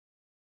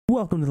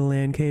Welcome to the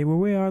Land Cave, where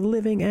we are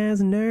living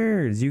as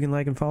nerds. You can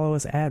like and follow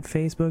us at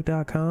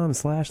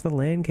facebook.com/the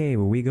Land Cave,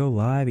 where we go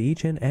live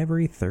each and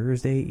every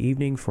Thursday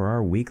evening for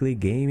our weekly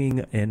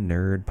gaming and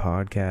nerd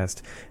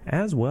podcast,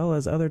 as well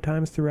as other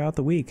times throughout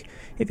the week.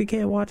 If you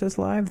can't watch us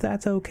live,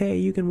 that's okay.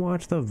 You can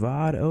watch the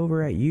VOD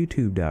over at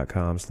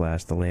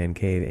youtube.com/the Land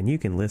Cave, and you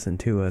can listen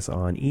to us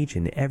on each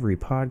and every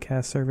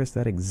podcast service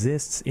that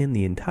exists in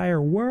the entire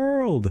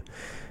world.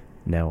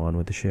 Now on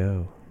with the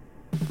show.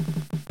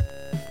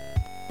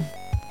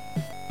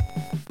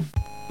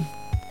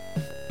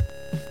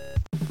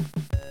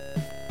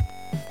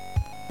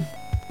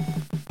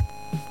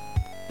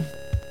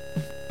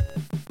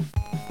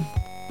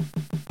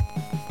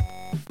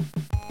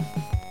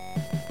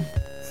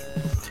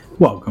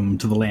 Welcome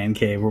to the Land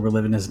Cave, where we're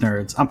living as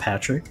nerds. I'm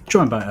Patrick,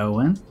 joined by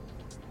Owen.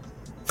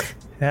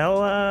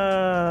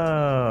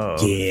 Hello!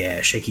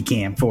 Yeah, shaky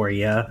cam for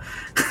you.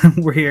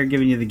 We're here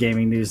giving you the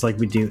gaming news like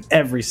we do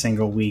every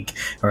single week,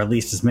 or at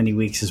least as many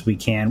weeks as we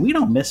can. We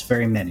don't miss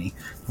very many.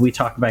 We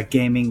talk about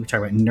gaming, we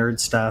talk about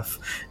nerd stuff,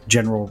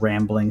 general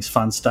ramblings,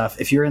 fun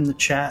stuff. If you're in the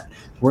chat,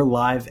 we're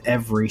live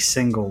every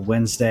single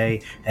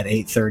Wednesday at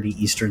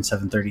 8:30 Eastern,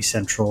 7:30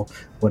 Central,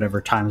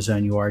 whatever time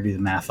zone you are, do the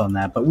math on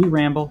that. But we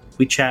ramble,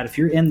 we chat. If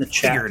you're in the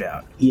chat, figure it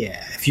out. Yeah,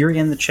 if you're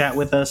in the chat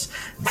with us,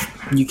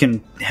 you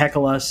can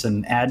heckle us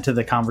and add to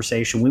the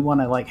conversation. We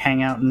want to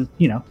hang out and,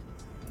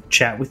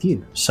 chat with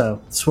you.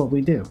 So that's what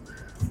we do.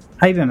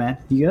 How you been, man?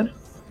 You good?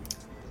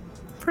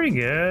 Pretty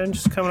good.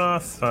 Just coming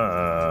off.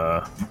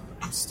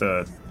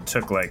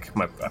 Took I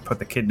put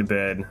the kid to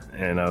bed,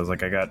 and I was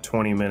like, I got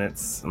 20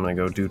 minutes. I'm gonna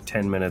go do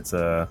 10 minutes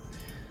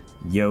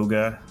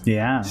yoga.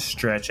 Yeah.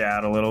 Stretch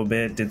out a little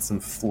bit. Did some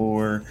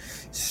floor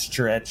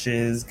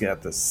stretches.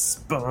 Got the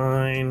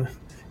spine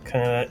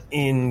kind of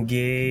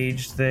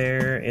engaged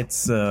there.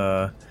 It's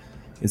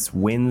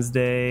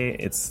Wednesday.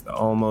 It's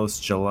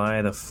almost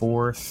July the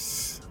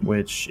 4th,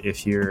 which,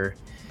 if you're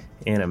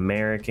an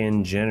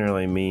American,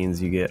 generally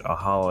means you get a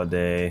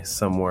holiday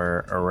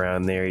somewhere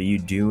around there. Are you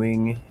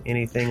doing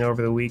anything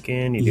over the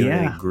weekend? You doing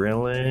any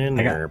grilling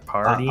or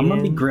partying? I'm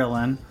gonna be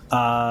grilling.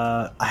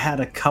 I had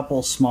a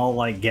couple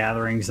small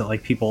gatherings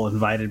that people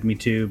invited me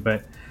to,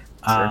 but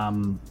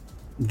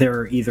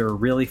they're either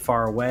really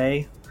far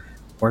away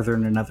or they're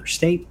in another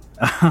state.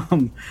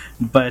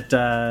 But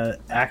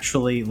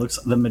actually, looks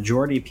the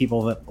majority of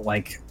people that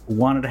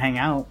wanted to hang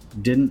out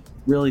didn't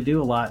really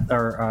do a lot,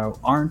 or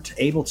aren't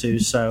able to.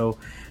 So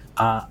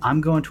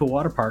I'm going to a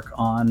water park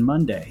on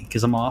Monday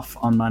because I'm off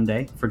on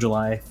Monday for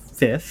July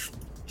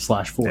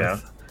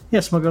 5th/4th. Yeah,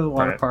 so I'm gonna go to the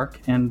water park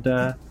and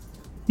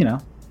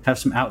have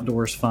some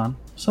outdoors fun.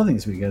 So I think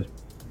it's gonna be good.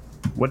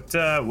 What do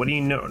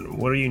you know?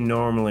 What do you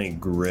normally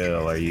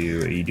grill? Are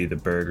you do the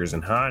burgers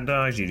and hot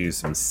dogs? You do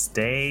some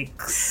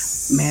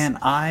steaks? Man,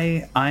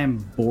 I am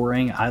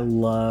boring. I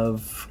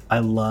love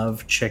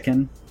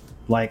chicken.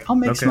 I'll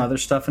make some other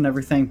stuff and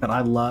everything, but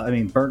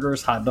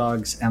burgers, hot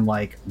dogs, and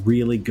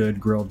really good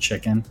grilled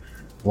chicken.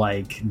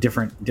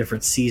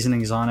 Different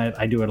seasonings on it.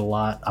 I do it a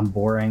lot. I'm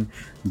boring,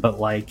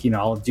 but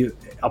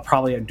I'll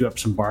probably do up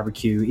some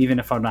barbecue. Even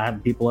if I'm not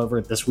having people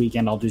over this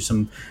weekend, I'll do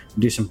some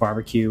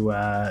barbecue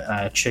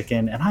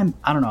chicken. And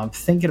I don't know. I'm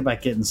thinking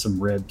about getting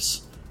some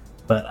ribs,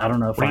 but I don't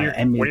know if what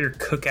are your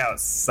cookout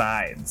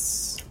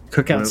sides?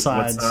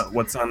 Sides.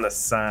 What's on the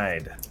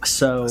side?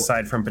 So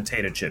aside from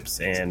potato chips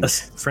and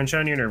French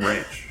onion or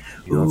ranch.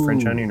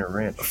 French onion or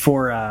ranch?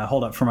 For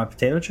my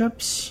potato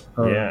chips?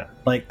 Yeah.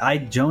 I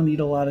don't eat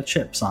a lot of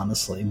chips,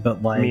 honestly,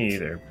 but me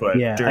either. But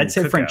yeah, I'd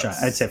say French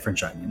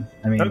onion.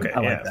 I like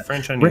that.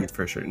 French onion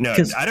for sure. No,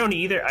 I don't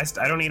either.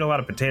 I don't eat a lot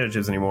of potato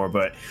chips anymore.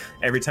 But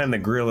every time the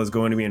grill is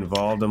going to be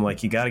involved, I'm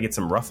like, you got to get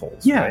some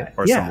Ruffles, right?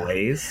 Or some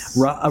Lay's.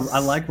 I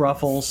like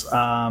Ruffles.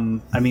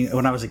 When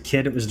I was a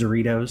kid, it was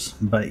Doritos,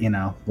 but and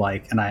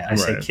I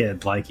say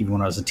kid, even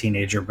when I was a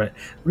teenager. But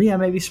yeah,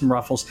 maybe some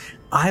Ruffles.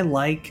 I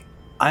like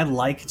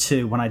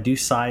to, when I do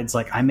sides,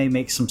 I may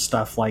make some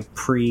stuff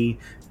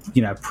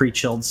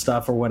pre-chilled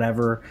stuff or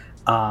whatever.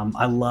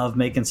 I love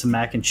making some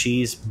mac and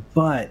cheese,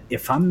 but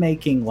if I'm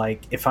making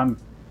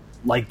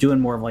doing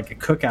more of a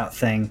cookout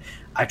thing,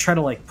 I try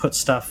to put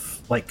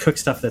stuff, cook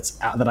stuff that's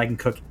out, that I can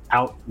cook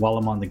out while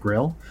I'm on the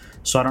grill,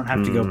 so I don't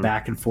have to go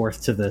back and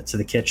forth to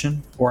the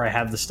kitchen, or I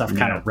have the stuff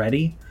kind of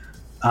ready.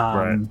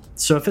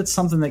 So if it's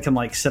something that can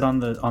sit on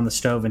the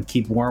stove and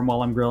keep warm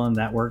while I'm grilling,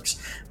 that works.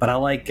 But I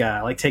like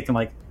taking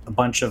a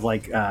bunch of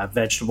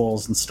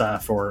vegetables and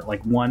stuff, or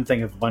one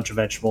thing of a bunch of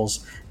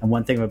vegetables and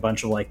one thing of a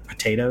bunch of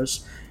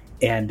potatoes,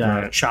 and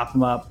chop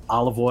them up,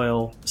 olive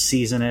oil,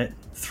 season it,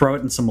 throw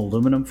it in some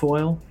aluminum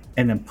foil,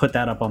 and then put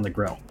that up on the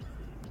grill.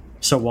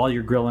 So while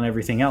you're grilling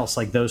everything else,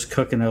 those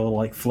cook in their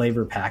little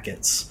flavor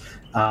packets.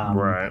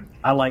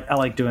 I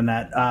like doing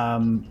that.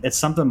 It's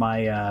something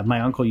my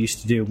uncle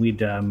used to do.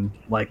 We'd when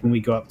we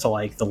go up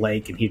to the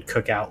lake, and he'd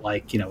cook out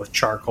with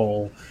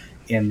charcoal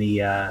in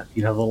the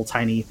little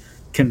tiny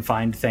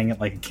confined thing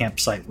at a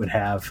campsite would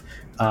have.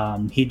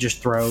 He'd just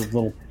throw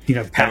little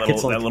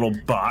packets that little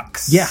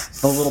box. Yeah,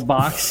 the little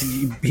box.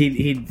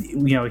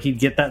 He'd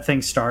get that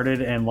thing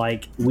started, and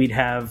like we'd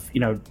have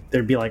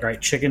there'd be like, all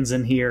right, chickens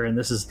in here, and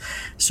this is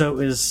so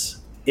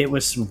it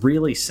was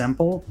really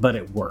simple, but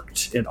it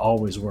worked. It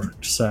always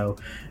worked. So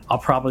I'll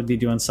probably be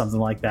doing something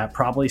like that.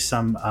 Probably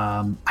some.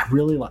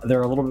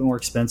 They're a little bit more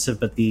expensive,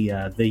 but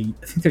I think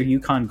they're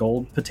Yukon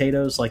Gold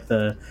potatoes, like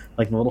the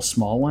little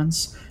small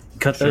ones.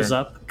 Cut those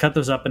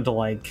up into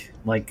like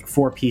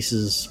 4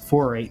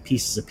 or 8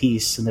 pieces a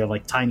piece, and they're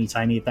like tiny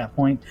at that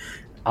point.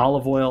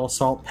 Olive oil,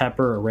 salt,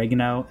 pepper,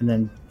 oregano, and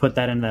then put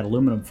that in that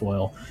aluminum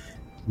foil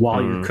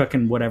while you're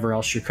cooking whatever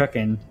else you're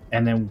cooking.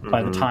 And then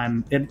by the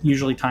time it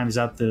usually times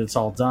out that it's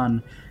all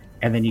done,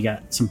 and then you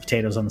got some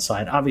potatoes on the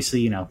side.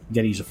 Obviously, you got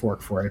to use a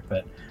fork for it,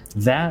 but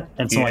that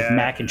and some like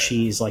mac and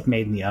cheese like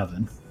made in the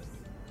oven.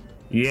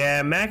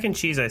 Yeah, mac and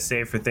cheese I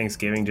save for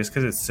Thanksgiving just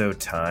because it's so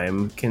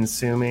time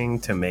consuming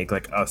to make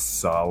like a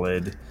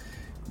solid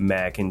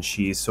mac and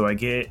cheese. So I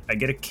get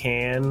a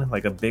can,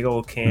 like a big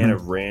old can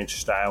of ranch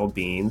style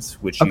beans,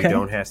 which you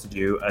don't have to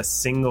do a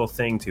single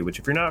thing to, which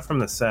if you're not from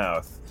the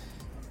South,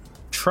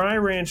 try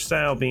ranch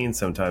style beans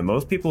sometime.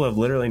 Most people have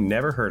literally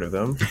never heard of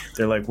them.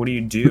 They're like, what do you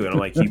do? And I'm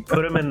like, you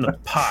put them in the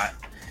pot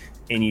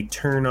and you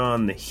turn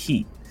on the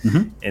heat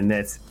and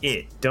that's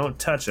it. Don't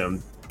touch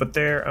them. But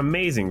they're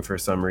amazing for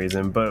some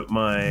reason. But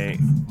my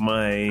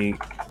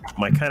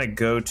kind of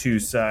go-to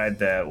side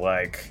that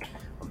like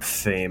I'm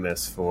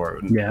famous for,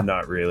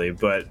 not really,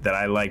 but that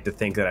I like to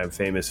think that I'm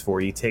famous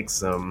for, you take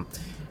some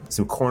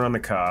corn on the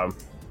cob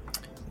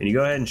and you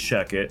go ahead and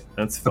shuck it.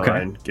 That's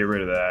fine. Okay. Get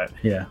rid of that.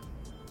 Yeah.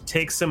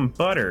 Take some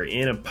butter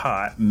in a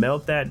pot,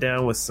 melt that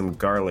down with some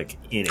garlic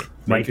in it.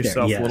 Make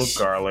yourself a little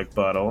garlic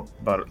butter.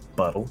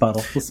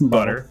 With some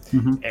butter.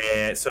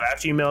 And so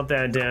after you melt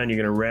that down, you're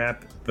going to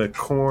wrap the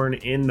corn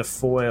in the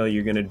foil.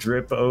 You're going to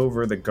drip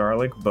over the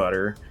garlic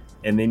butter,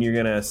 and then you're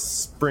going to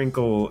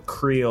sprinkle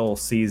Creole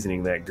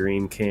seasoning, that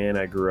green can.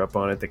 I grew up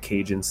on it, the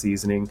Cajun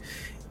seasoning.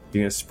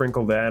 You're going to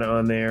sprinkle that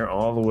on there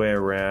all the way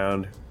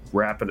around,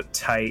 wrap it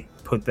tight,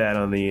 put that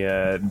on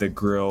the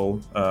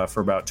grill for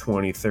about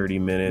 20-30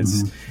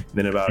 minutes.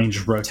 Then about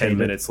 10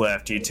 minutes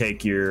left, you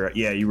take you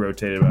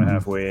rotate it about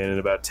halfway in, and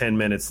about 10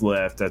 minutes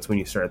left, that's when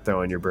you start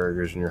throwing your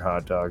burgers and your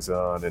hot dogs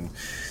on and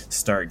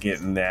start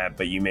getting that.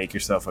 But you make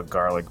yourself a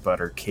garlic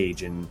butter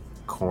Cajun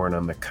corn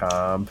on the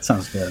cob.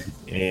 Sounds good.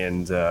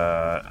 And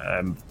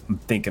I'm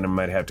thinking I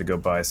might have to go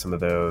buy some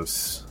of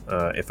those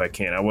if I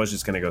can. I was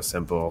just going to go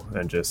simple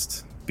and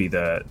just be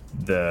the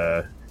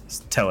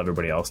tell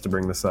everybody else to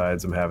bring the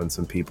sides. I'm having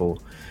some people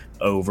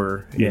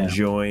over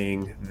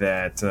enjoying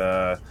that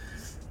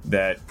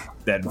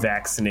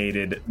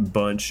vaccinated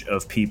bunch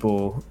of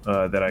people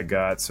that I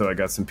got. So I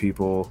got some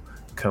people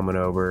coming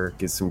over,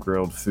 get some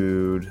grilled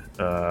food.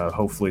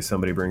 Hopefully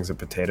somebody brings a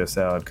potato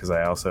salad, because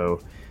I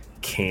also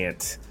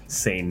can't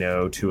say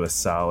no to a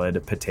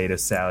solid potato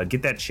salad.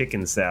 Get that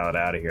chicken salad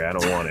out of here. I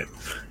don't want it.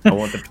 I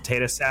want the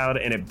potato salad,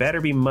 and it better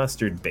be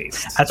mustard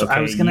based. That's what I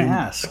was going to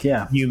ask.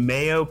 Yeah. You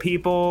mayo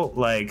people,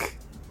 like,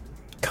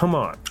 come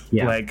on.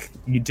 Yeah. Like,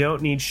 you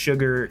don't need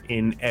sugar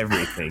in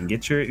everything.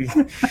 Get your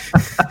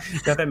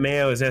not that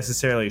mayo is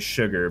necessarily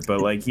sugar,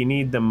 but like you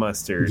need the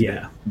mustard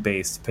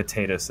based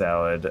potato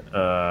salad.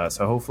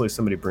 So hopefully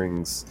somebody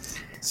brings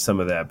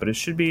some of that, but it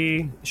should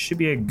be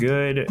a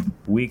good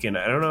weekend.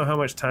 I don't know how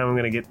much time I'm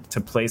going to get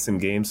to play some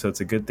games, so it's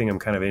a good thing I'm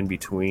kind of in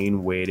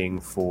between waiting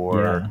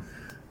for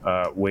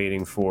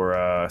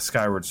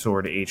Skyward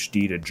Sword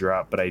HD to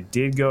drop. But I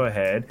did go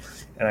ahead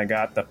and I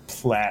got the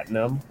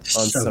platinum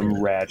on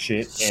some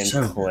Ratchet and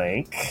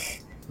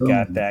Clank.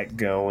 Got that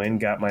going.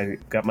 Got my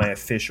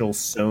official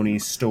Sony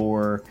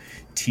store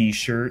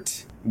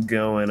t-shirt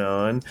going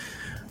on.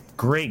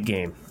 Great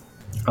game.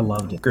 I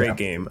loved it. Great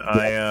game.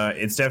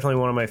 It's definitely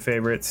one of my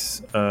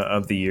favorites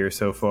of the year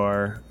so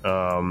far.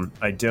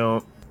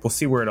 We'll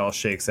see where it all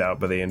shakes out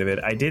by the end of it.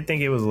 I did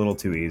think it was a little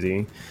too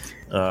easy,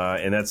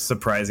 and that's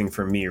surprising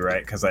for me,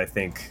 right? Because I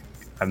think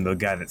I'm the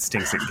guy that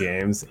stinks at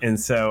games, and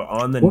so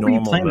on the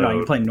normal mode,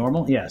 you playing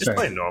normal? Yeah, just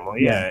playing normal.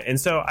 Yeah, and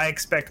so I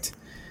expect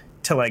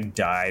to like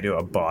die to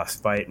a boss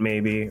fight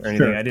maybe or anything.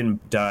 Sure. I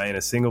didn't die in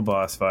a single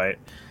boss fight.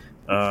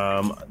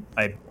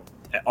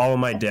 All of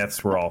my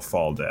deaths were all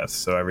fall deaths,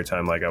 so every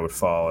time like I would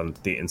fall and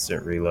the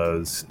instant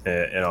reloads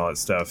and all that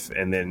stuff.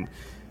 And then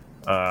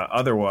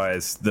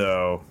otherwise,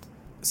 though,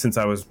 since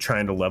I was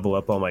trying to level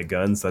up all my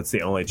guns, that's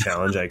the only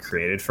challenge I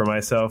created for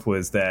myself,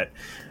 was that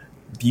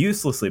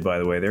uselessly, by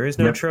the way, there is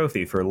no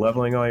trophy for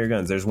leveling all your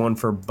guns. There's one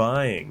for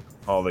buying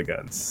all the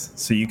guns.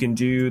 So you can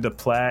do the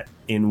plat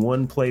in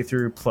one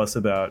playthrough plus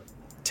about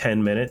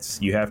 10 minutes.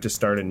 You have to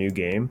start a new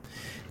game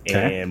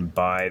and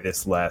buy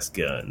this last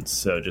gun.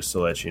 So just to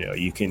let you know,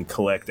 you can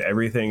collect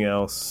everything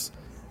else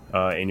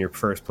in your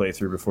first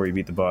playthrough before you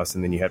beat the boss,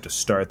 and then you have to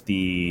start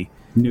the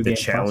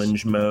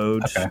challenge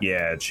mode.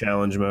 Yeah,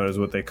 challenge mode is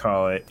what they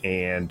call it.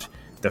 And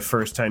the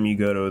first time you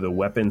go to the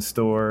weapon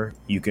store,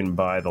 you can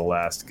buy the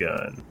last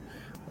gun.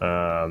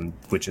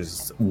 which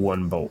is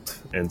one bolt,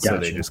 and so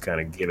they just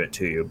kind of give it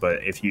to you.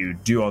 But if you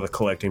do all the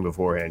collecting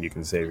beforehand, you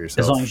can save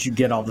yourself. As long as you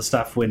get all the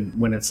stuff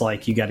when it's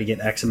like you got to get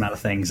X amount of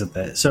things at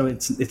the. So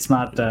it's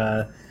not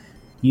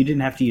you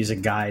didn't have to use a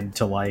guide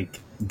to like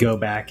go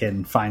back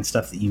and find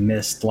stuff that you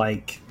missed,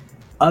 like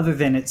other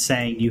than it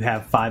saying you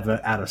have 5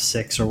 out of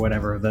 6 or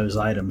whatever of those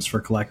items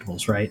for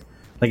collectibles, right?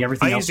 Like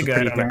everything else. I used to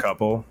guide on a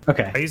couple.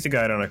 Okay. I used to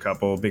guide on a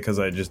couple because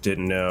I just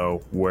didn't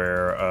know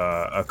where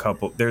a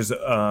couple. There's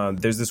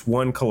this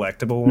one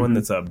collectible one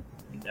that's I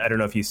don't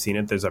know if you've seen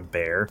it. There's a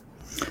bear.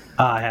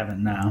 I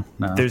haven't. No.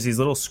 There's these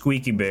little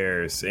squeaky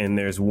bears, and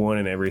there's one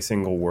in every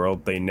single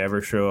world. They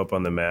never show up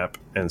on the map,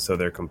 and so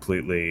they're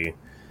completely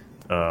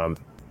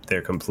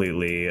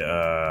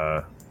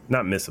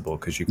not missable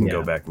because you can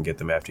go back and get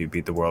them after you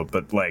beat the world,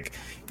 but like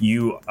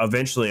you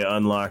eventually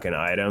unlock an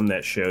item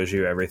that shows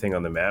you everything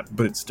on the map,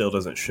 but it still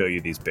doesn't show you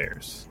these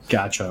bears.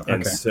 Gotcha.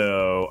 And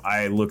so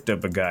I looked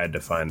up a guide to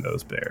find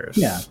those bears.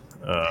 Yeah.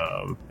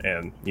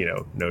 And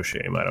no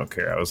shame, I don't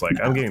care. I was like,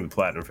 I'm getting the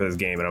platinum for this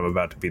game, and I'm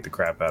about to beat the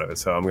crap out of it,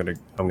 so I'm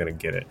gonna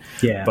get it.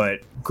 Yeah.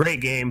 But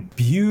great game,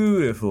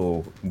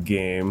 beautiful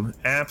game,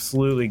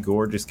 absolutely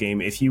gorgeous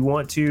game. If you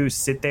want to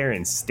sit there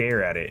and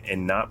stare at it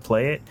and not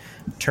play it,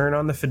 turn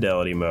on the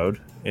fidelity mode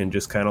and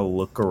just kind of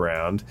look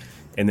around,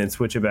 and then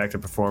switch it back to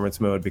performance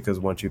mode, because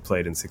once you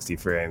played in 60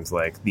 frames,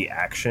 like the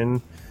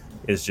action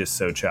is just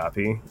so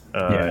choppy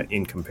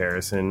in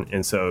comparison,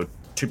 and so.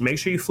 To make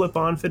sure you flip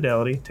on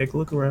fidelity, take a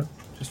look around,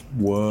 just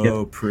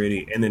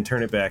pretty, and then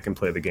turn it back and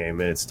play the game,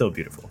 and it's still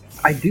beautiful.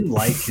 I do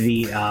like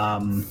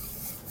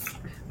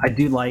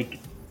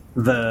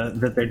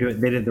that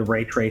they did the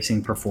ray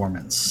tracing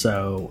performance.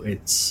 So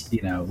it's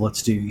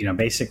let's do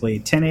basically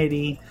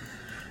 1080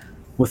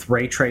 with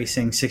ray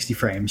tracing, 60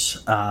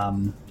 frames.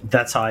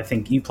 That's how I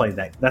think you played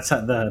that. That's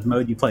how the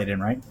mode you played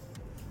in, right?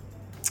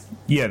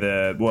 Yeah,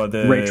 the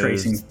ray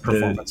tracing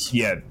performance.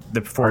 The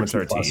performance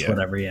RT,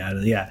 whatever.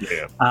 Yeah.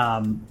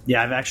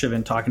 I've actually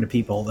been talking to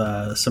people,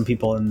 some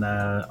people on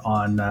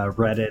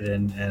Reddit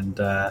and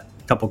a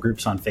couple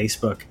groups on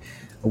Facebook,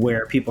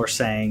 where people are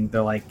saying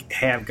they're like,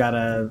 "Hey, I've got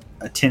a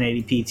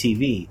 1080p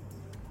TV,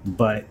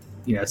 but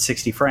it's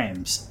 60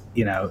 frames.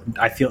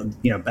 I feel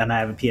and I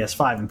have a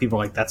PS5, and people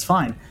are like, that's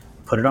fine.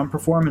 Put it on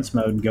performance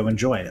mode and go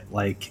enjoy it.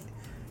 Like."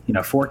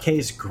 4K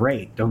is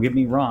great. Don't get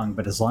me wrong,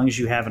 but as long as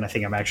you have, and I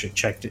think I'm actually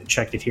checked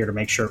it here to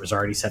make sure it was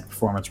already set to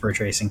performance ray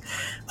tracing.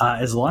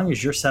 As long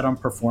as you're set on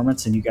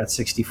performance and you got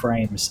 60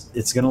 frames,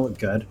 it's going to look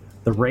good.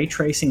 The ray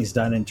tracing is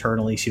done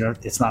internally, so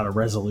it's not a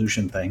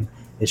resolution thing.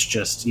 It's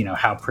just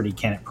how pretty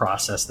can it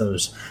process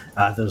those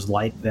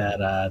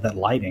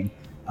lighting.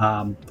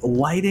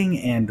 Lighting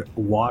and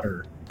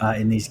water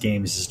in these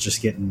games is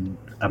just getting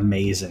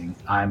amazing.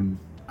 I'm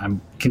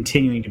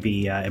continuing to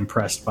be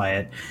impressed by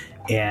it,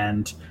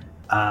 and.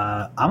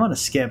 I'm going to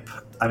skip.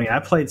 I mean, I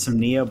played some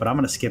Neo, but I'm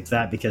going to skip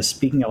that because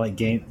speaking of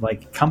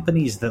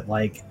companies that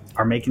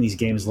are making these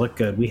games look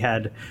good, we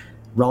had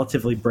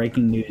relatively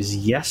breaking news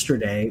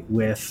yesterday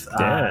with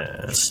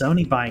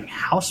Sony buying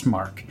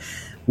Housemarque.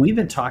 We've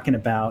been talking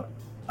about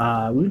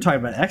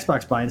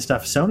Xbox buying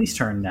stuff. Sony's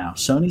turn now.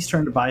 Sony's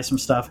turn to buy some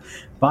stuff,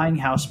 buying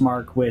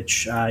Housemarque,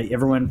 which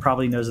everyone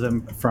probably knows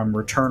them from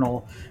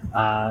Returnal,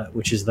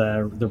 which is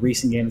the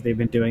recent game that they've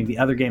been doing. The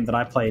other game that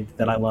I played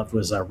that I loved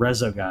was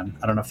Resogun.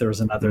 I don't know if there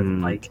was another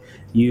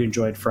you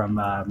enjoyed from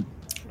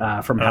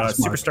Housemarque.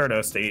 Super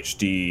Stardust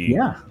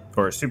HD,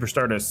 or Super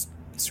Stardust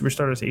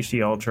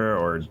HD Ultra,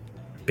 or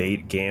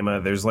Bait Gamma.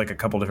 There's a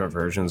couple different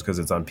versions because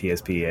it's on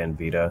PSP and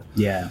Vita.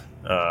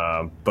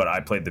 But I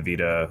played the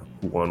Vita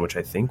one, which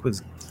I think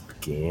was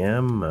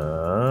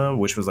Gamma,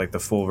 which was the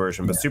full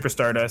version. But Super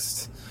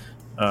Stardust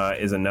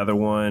is another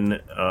one,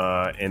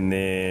 and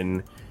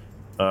then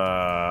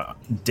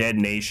Dead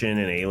Nation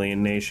and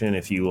Alien Nation,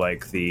 if you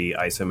like the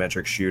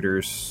isometric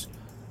shooters.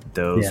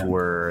 Those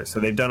were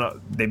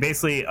they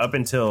basically, up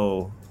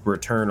until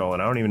Returnal,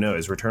 and I don't even know,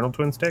 is Returnal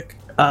twin stick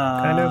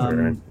kind of,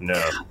 or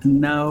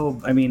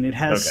no? I mean, it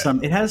has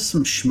some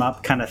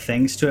shmup kind of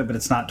things to it, but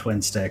it's not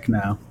twin stick.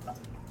 No.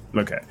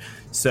 Okay,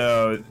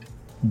 so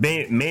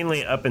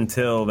mainly up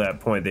until that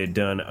point, they'd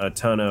done a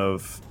ton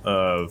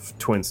of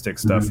twin stick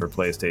stuff for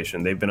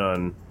PlayStation. They've been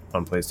on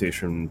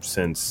PlayStation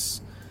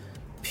since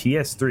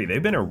PS3.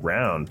 They've been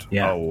around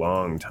a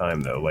long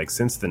time though,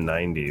 since the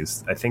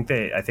 90s. I think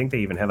they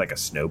even had a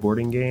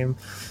snowboarding game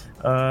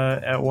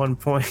at one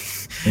point,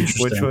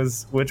 which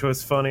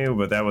was funny.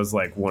 But that was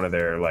one of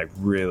their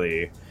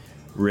really,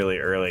 really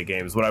early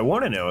games. What I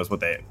want to know is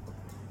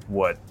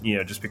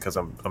just because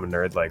I'm a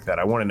nerd like that,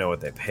 I want to know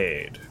what they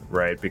paid,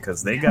 right?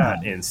 Because they got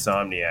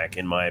Insomniac,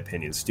 in my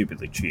opinion,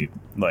 stupidly cheap,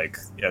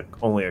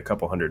 only a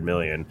couple $100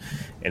 million,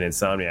 and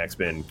Insomniac's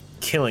been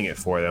killing it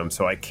for them.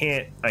 So I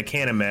can't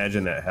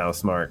imagine that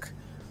Housemarque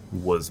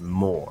was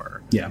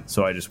more. Yeah.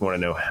 So I just want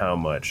to know how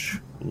much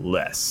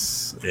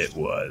less it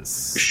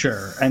was.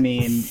 Sure. I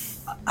mean,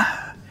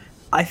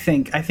 I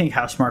think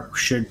Housemarque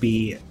should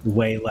be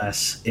way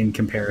less in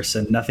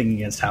comparison. Nothing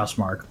against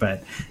Housemarque,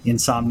 but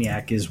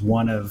Insomniac is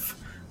one of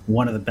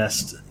one of the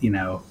best,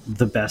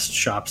 the best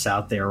shops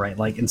out there, right?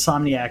 Like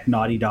Insomniac,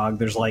 Naughty Dog,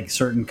 there's like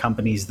certain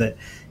companies that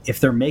if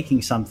they're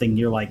making something,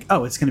 you're like,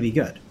 oh, it's going to be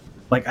good.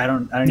 Like I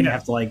don't even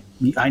have to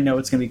I know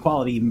it's going to be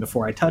quality even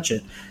before I touch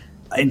it.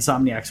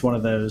 Insomniac's one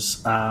of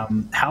those.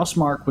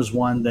 Housemarque was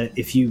one that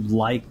if you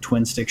like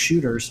twin stick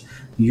shooters,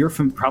 you're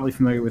probably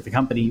familiar with the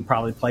company. You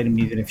probably played them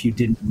even if you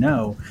didn't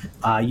know.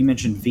 You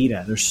mentioned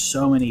Vita. There's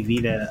so many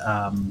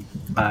Vita,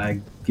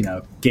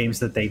 games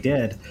that they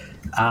did.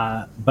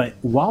 But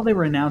while they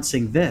were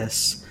announcing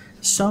this,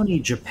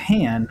 Sony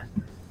Japan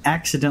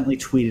accidentally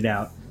tweeted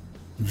out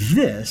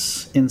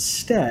this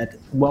instead,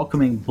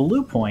 welcoming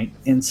Bluepoint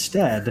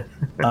instead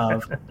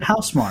of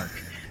Housemarque.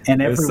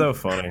 And it's so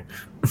funny.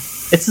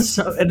 It's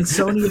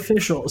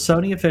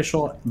Sony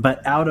official,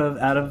 but out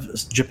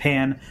of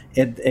Japan,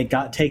 it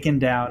got taken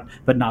down,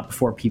 but not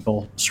before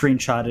people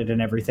screenshotted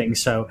and everything.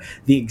 So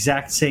the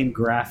exact same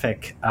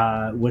graphic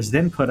was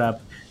then put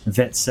up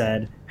that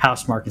said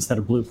Housemarque instead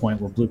of Bluepoint,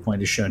 where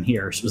Bluepoint is shown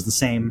here. So it was the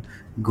same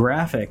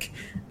graphic,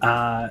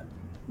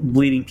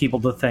 leading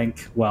people to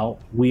think, well,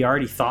 we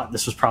already thought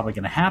this was probably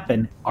going to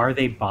happen. Are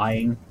they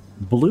buying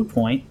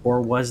Bluepoint,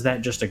 or was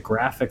that just a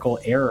graphical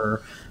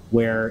error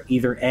where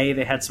either A,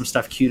 they had some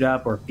stuff queued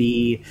up, or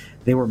B,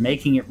 they were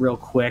making it real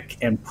quick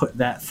and put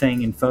that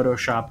thing in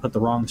Photoshop, put the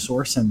wrong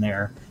source in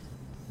there?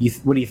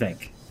 What do you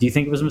think? Do you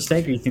think it was a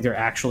mistake, or do you think they're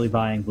actually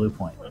buying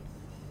Bluepoint?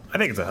 I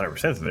think it's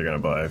 100% that they're going to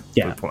buy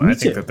Bluepoint. Me I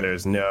think too. that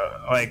there's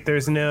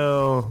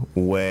no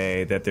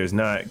way that there's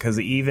not, because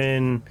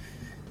there's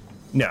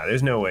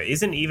no way.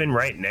 Isn't even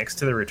right next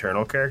to the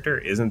Returnal character,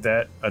 isn't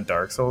that a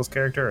Dark Souls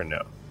character or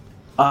no?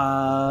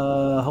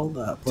 Hold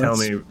up. Tell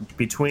me,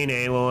 between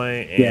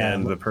Aloy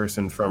and the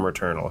person from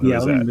Returnal, who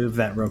is let me that? move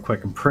that real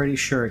quick. I'm pretty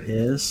sure it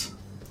is.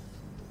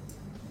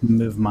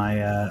 Move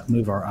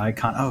our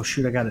icon. Oh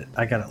shoot, I got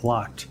it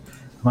locked.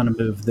 I'm gonna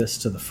move this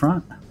to the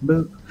front.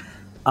 Boop.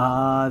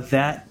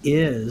 That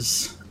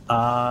is.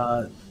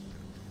 I'm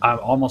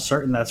almost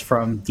certain that's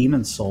from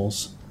Demon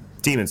Souls.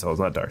 Demon Souls,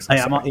 not Dark Souls.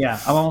 I'm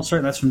almost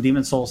certain that's from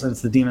Demon Souls, and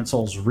it's the Demon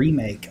Souls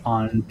remake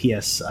on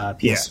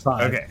PS5. Yeah,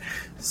 okay.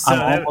 So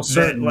I'm almost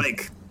certain.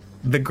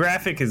 The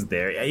graphic is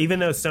there, even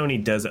though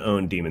Sony does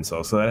own Demon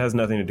Souls, so that has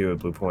nothing to do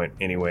with Bluepoint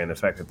anyway, and the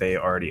fact that they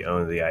already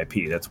own the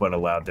IP. That's what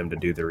allowed them to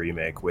do the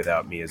remake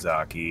without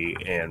Miyazaki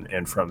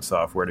and From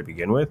Software to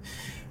begin with.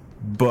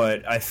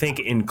 But I think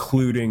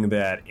including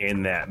that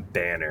in that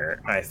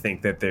banner, I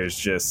think that there's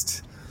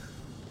just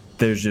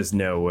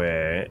no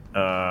way.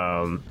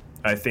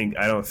 I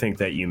don't think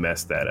that you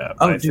messed that up.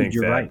 Oh, I dude, think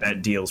you're right.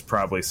 that deal's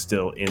probably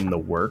still in the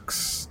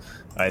works.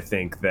 I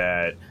think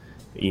that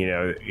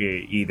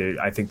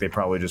I think they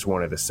probably just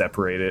wanted to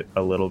separate it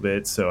a little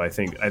bit. So I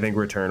think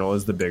Returnal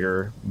is the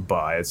bigger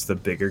buy. It's the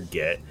bigger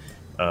get,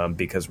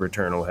 because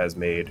Returnal has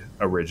made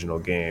original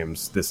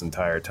games this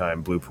entire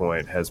time.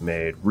 Bluepoint has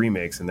made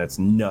remakes, and that's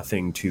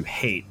nothing to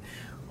hate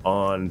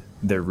on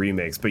their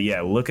remakes. But yeah,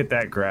 look at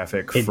that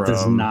graphic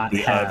from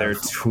the other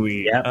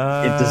tweet. Yep,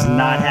 it does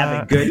not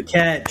have a good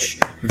catch.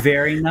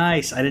 Very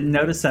nice. I didn't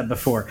notice that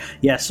before.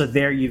 Yeah, so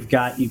there you've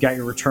got your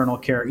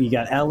Returnal character. You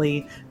got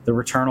Ellie, the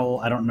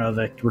Returnal. I don't know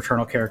the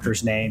Returnal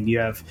character's name. You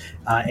have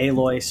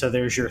Aloy. So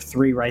there's your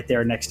three right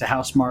there next to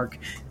Housemarque.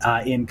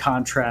 In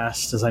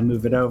contrast, as I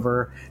move it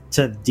over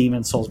to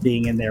Demon Souls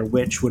being in there,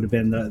 which would have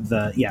been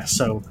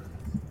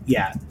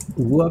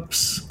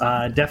whoops.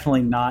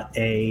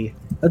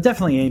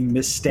 Definitely a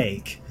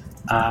mistake,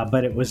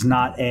 but it was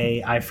not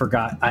I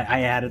forgot.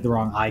 I added the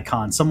wrong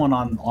icon. Someone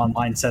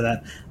online said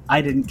that. I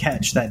didn't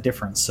catch that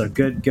difference, so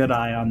good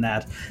eye on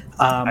that.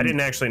 I didn't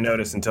actually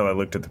notice until I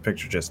looked at the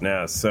picture just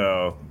now.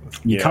 So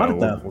you caught it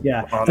though,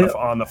 yeah.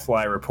 On the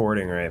fly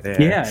reporting right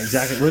there. Yeah,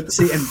 exactly.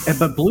 See,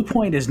 but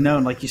Bluepoint is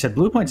known, like you said,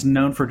 Bluepoint's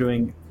known for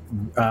doing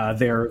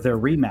their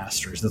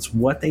remasters. That's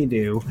what they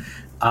do.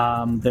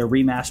 Their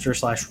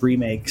remaster /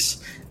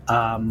 remakes.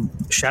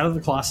 Shadow of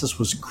the Colossus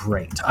was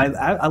great.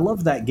 I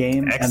love that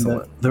game.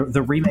 Excellent. And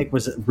the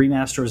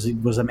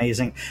remaster was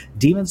amazing.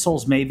 Demon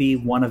Souls may be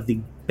one of the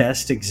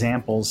best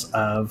examples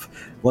of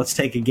let's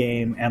take a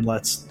game and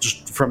let's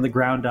just from the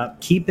ground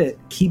up keep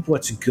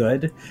what's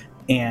good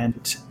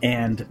and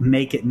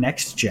make it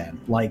next gen.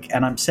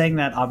 And I'm saying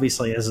that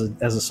obviously as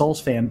a Souls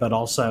fan, but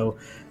also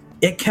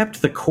it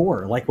kept the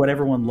core, like what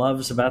everyone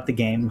loves about the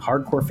game,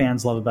 hardcore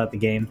fans love about the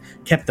game,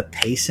 kept the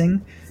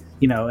pacing.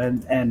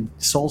 And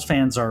Souls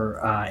fans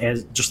are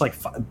as just like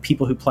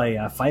people who play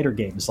fighter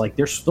games. Like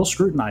they'll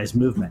scrutinize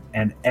movement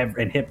and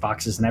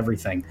hitboxes and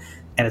everything,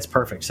 and it's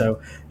perfect.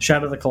 So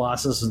Shadow of the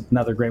Colossus is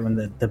another great one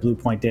that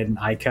Bluepoint did in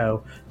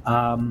ICO.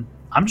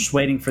 I'm just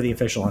waiting for the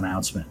official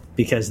announcement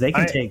because they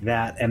can take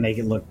that and make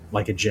it look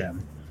like a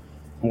gem.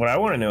 What I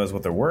want to know is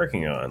what they're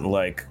working on.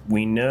 Like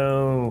we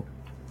know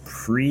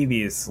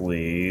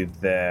previously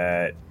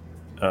that.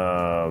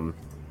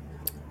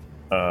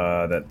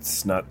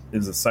 That's not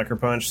is it Sucker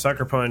Punch.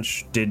 Sucker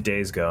Punch did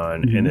Days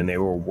Gone, and then they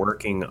were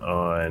working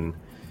on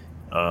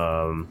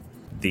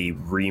the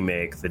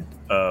remake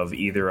of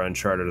either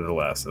Uncharted or The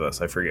Last of Us.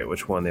 I forget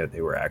which one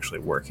they were actually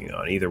working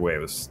on. Either way, it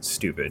was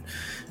stupid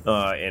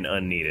and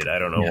unneeded. I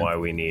don't know why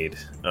we need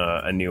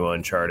a new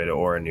Uncharted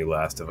or a new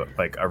Last of Us,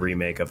 like a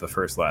remake of the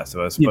first Last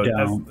of Us. But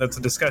that's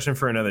a discussion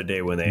for another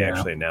day when they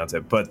actually announce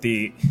it. But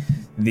the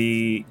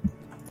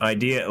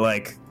idea,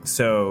 like,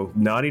 so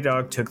Naughty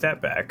Dog took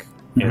that back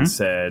and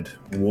said,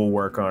 we'll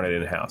work on it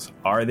in-house.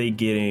 Are they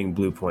getting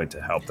Bluepoint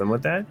to help them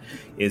with that?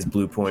 Is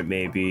Bluepoint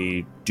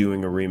maybe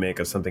doing a remake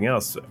of something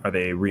else? Are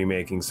they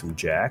remaking some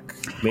Jack,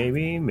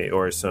 maybe?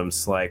 Or some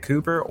Sly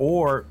Cooper?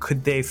 Or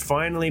could they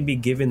finally be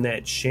given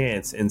that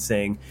chance and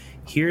saying,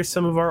 here's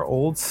some of our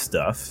old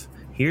stuff.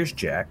 Here's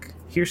Jack.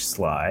 Here's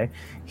Sly.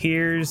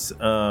 Here's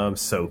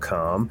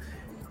SOCOM.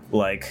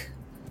 Like,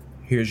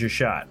 here's your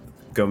shot.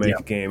 Go make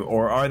a game.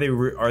 Or are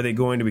they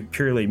going to be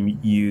purely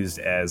used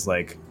as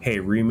like, hey,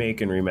 remake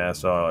and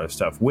remaster all our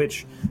stuff,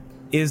 which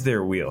is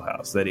their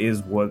wheelhouse. That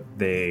is what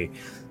they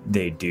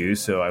do.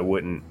 So I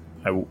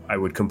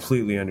would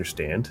completely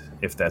understand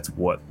if that's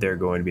what they're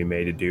going to be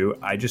made to do.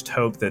 I just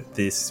hope that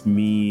this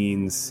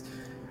means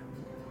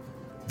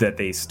that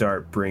they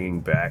start bringing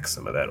back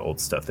some of that old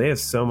stuff. They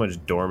have so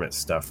much dormant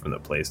stuff from the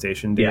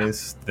PlayStation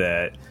days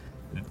that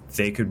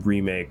they could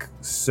remake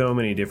so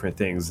many different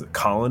things.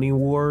 Colony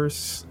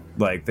Wars.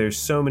 Like, there's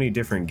so many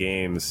different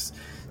games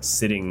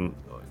sitting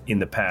in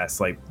the past,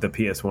 like the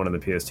PS1 and the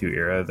PS2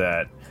 era,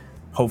 that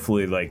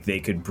hopefully, like, they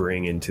could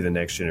bring into the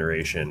next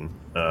generation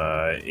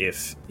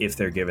if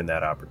they're given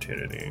that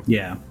opportunity.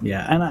 Yeah,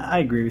 and I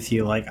agree with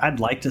you. Like, I'd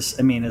like to.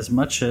 I mean, as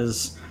much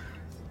as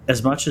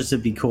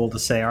it'd be cool to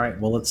say, all right,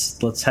 well,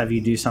 let's have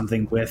you do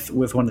something with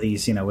one of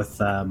these,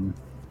 with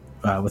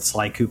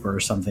Sly Cooper or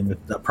something,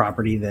 with a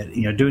property that,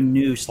 do a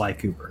new Sly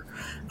Cooper.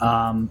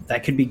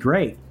 That could be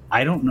great.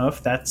 I don't know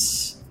if that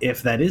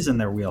is in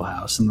their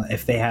wheelhouse, and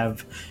if they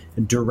have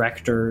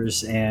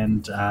directors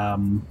and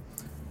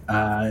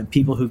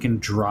people who can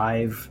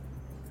drive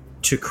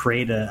to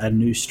create a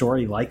new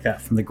story like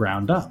that from the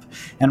ground up.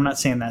 And I'm not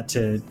saying that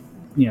to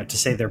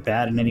say they're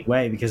bad in any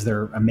way, because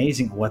they're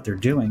amazing at what they're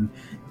doing.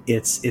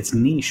 It's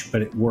niche,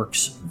 but it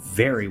works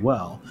very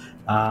well.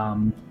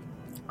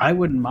 I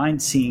wouldn't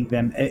mind seeing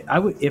them.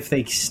 If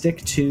they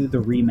stick to the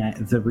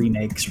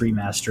remakes,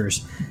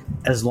 remasters,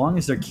 as long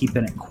as they're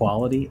keeping it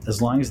quality,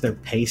 as long as they're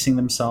pacing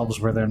themselves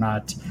where they're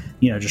not,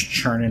 just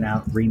churning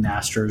out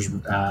remasters,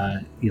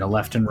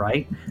 left and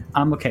right.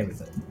 I'm okay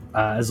with it,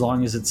 as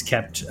long as it's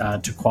kept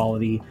to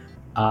quality,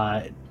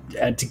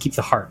 to keep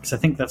the heart. Because I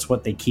think that's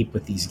what they keep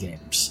with these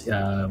games.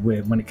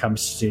 When it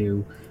comes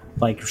to,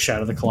 like,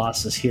 Shadow of the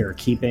Colossus here,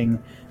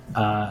 keeping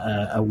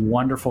a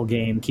wonderful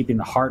game, keeping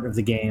the heart of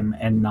the game,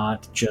 and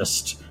not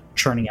just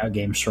churning out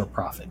games for a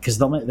profit, because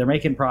they're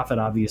making profit,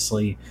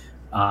 obviously,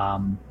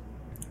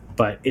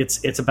 but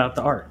it's about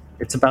the art.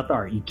 It's about the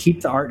art. You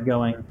keep the art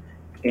going,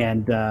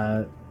 and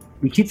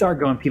people are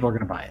going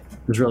to buy it.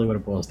 Is really what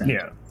it boils down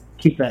to.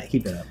 Keep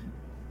it up.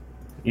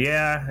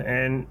 Yeah,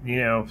 and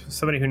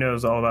somebody who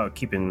knows all about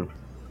keeping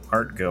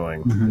art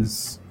going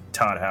is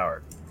Todd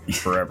Howard,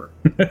 forever,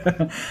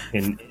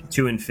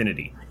 to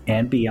infinity.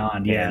 And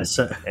beyond,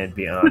 and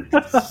beyond.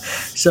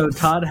 So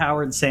Todd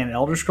Howard saying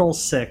Elder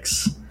Scrolls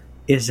 6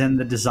 is in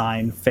the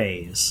design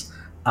phase.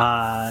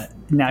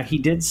 Now he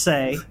did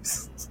say,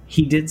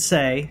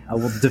 I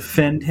will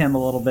defend him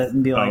a little bit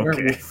and be like,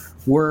 okay.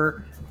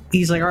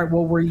 He's like, all right,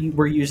 well, we're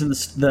using the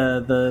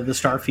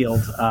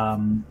Starfield,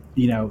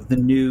 the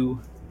new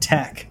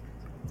tech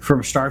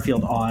from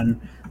Starfield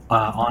on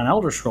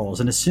Elder Scrolls.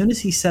 And as soon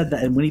as he said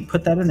that, and when he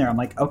put that in there, I'm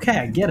like, okay,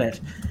 I get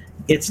it.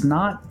 It's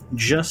not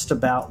just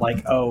about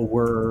like,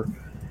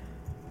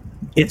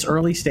 it's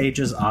early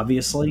stages,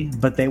 obviously,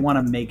 but they want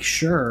to make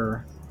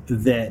sure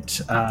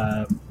that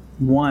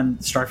one,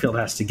 Starfield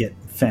has to get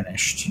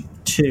finished.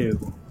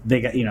 Two,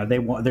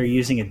 they're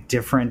using a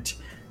different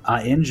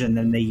engine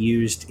than they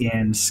used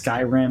in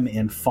Skyrim,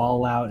 in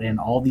Fallout, and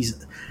all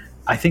these.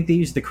 I think they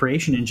used the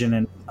Creation Engine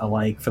in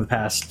for the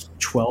past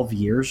 12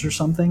 years or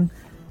something.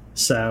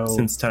 So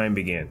since time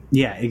began.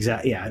 Yeah,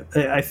 exactly. Yeah,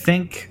 I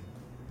think.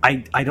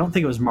 I don't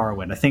think it was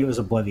Morrowind. I think it was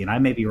Oblivion. I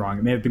may be wrong.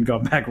 It may have been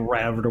going back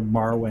right over to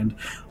Morrowind.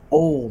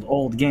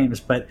 Old games.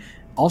 But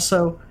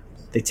also,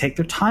 they take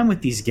their time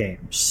with these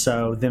games.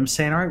 So them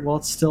saying, all right, well,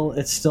 it's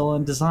still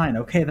in design.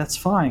 Okay, that's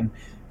fine.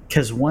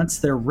 Because once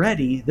they're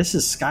ready, this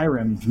is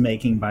Skyrim's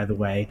making, by the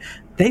way,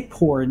 they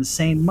pour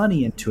insane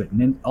money into it.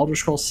 And then Elder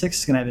Scrolls 6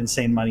 is going to have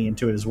insane money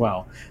into it as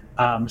well.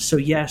 So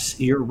yes,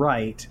 you're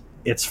right.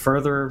 It's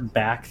further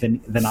back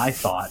than I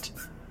thought.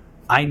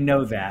 I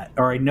know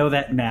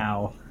that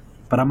now.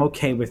 But I'm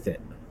okay with it.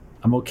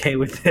 Because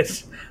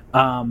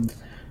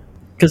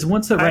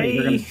once they're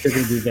ready, they're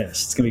going to do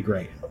this. It's going to be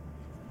great.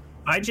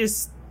 I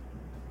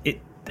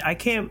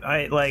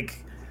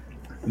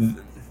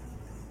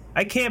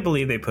can't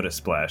believe they put a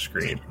splash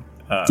screen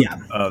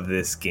of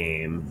this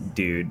game,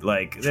 dude.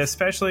 Like,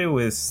 especially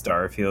with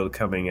Starfield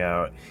coming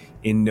out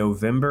in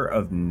November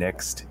of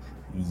next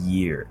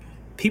year.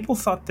 People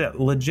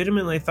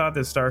legitimately thought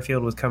that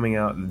Starfield was coming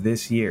out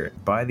this year,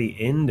 by the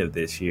end of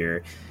this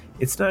year.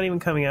 It's not even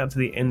coming out to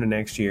the end of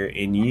next year.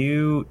 And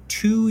you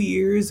 2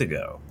 years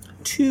ago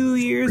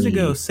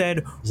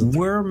said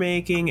we're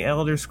making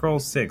Elder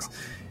Scrolls 6.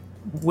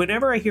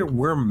 Whenever I hear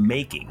we're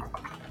making,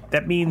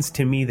 that means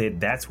to me that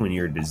that's when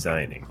you're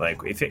designing.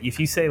 Like if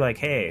you say like,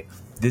 hey,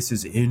 this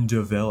is in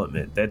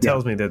development, that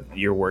tells me that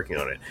you're working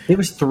on it. It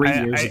was 3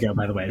 years ago,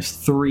 by the way. It was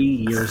 3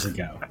 years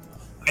ago.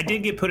 I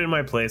did get put in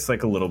my place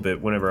like a little bit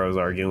whenever I was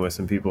arguing with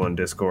some people on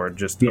Discord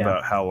just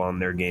about how long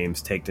their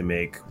games take to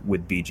make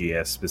with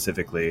BGS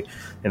specifically,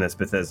 and that's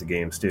Bethesda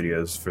Game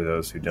Studios. For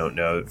those who don't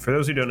know,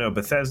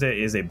 Bethesda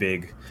is a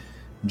big,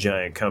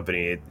 giant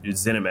company.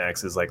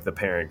 ZeniMax is like the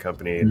parent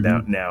company,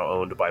 now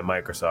owned by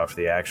Microsoft,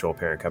 the actual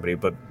parent company.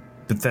 But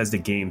Bethesda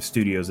Game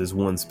Studios is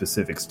one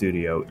specific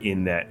studio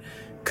in that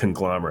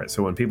conglomerate.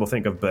 So when people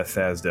think of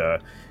Bethesda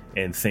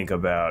and think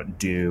about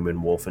Doom and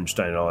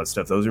Wolfenstein and all that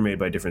stuff, those are made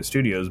by different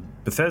studios.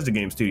 Bethesda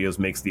Game Studios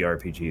makes the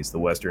RPGs, the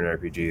Western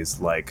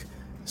RPGs, like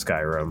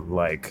Skyrim,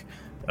 like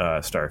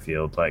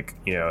Starfield, like,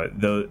 you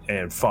know,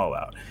 and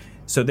Fallout.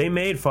 So they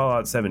made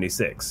Fallout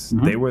 76.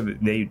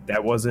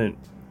 That wasn't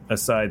a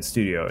side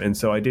studio, and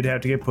so I did have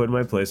to get put in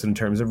my place in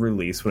terms of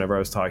release. Whenever I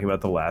was talking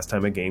about the last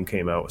time a game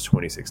came out was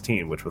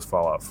 2016, which was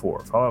Fallout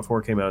 4. Fallout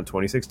 4 came out in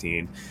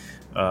 2016.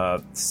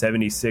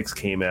 76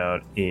 came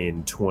out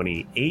in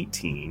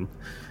 2018.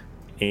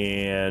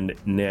 And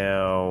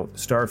now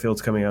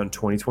Starfield's coming out in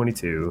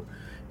 2022,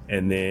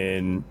 and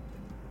then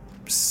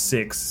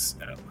 6,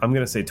 I'm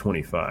going to say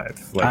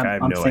 25. Like, I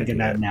have no idea. I'm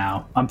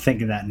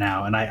thinking that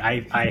now, and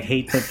I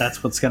hate that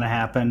that's what's going to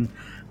happen,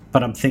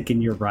 but I'm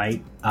thinking you're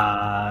right.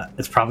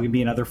 It's probably going to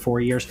be another 4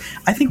 years.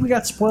 I think we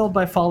got spoiled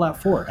by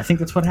Fallout 4. I think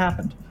that's what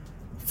happened.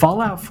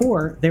 Fallout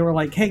 4, they were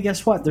like, hey,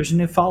 guess what? There's a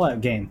new Fallout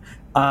game.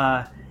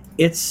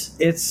 It's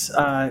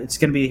going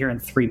to be here in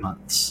 3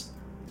 months.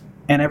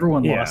 And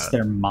everyone lost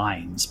their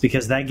minds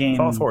because that game...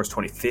 Fallout 4 is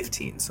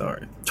 2015,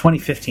 sorry.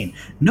 2015.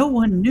 No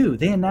one knew.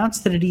 They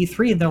announced it at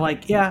E3, and they're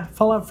like, yeah,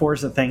 Fallout 4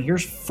 is the thing.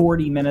 Here's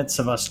 40 minutes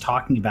of us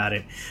talking about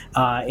it.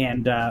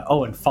 And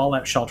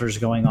Fallout Shelter is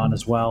going on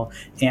as well.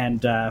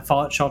 And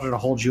Fallout Shelter to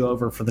hold you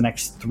over for the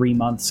next 3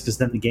 months because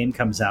then the game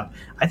comes out.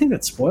 I think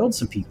that spoiled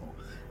some people.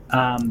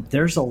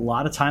 There's a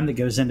lot of time that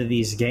goes into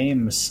these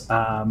games,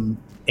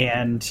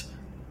 and...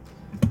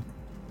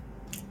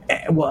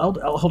 Well,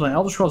 hold on.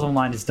 Elder Scrolls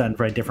Online is done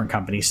by a different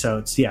company, so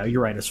it's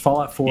you're right. It's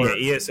Fallout 4.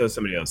 Yeah, ESO is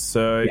somebody else.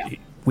 So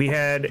we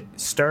had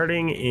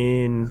starting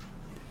in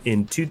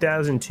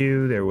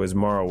 2002 there was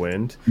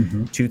Morrowind.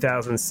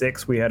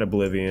 2006 we had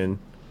Oblivion.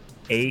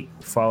 8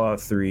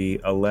 Fallout 3.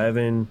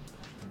 11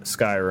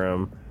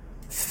 Skyrim.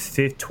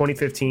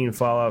 2015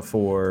 Fallout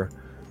 4.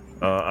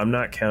 I'm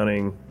not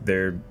counting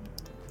their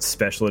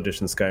special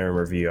edition Skyrim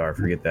or VR.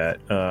 Forget that.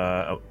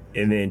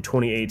 And then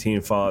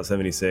 2018 Fallout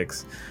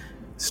 76.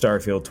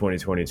 Starfield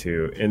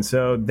 2022. And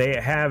so they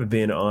have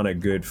been on a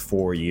good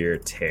 4-year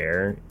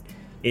tear.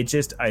 It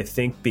just, I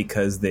think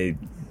because they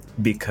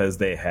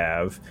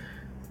have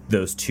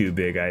those two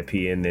big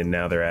IP and then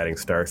now they're adding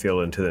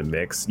Starfield into the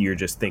mix, you're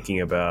just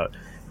thinking about,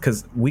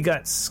 because we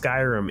got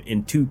Skyrim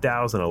in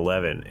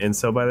 2011, and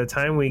so by the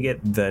time we get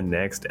the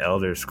next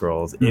Elder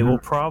Scrolls, it will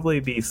probably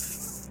be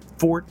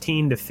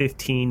 14 to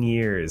 15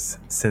 years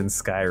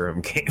since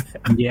Skyrim came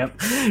out.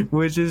 Yep.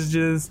 Which is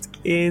just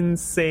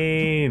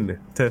insane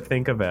to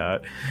think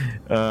about.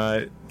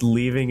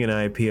 Leaving an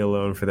IP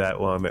alone for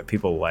that long that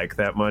people like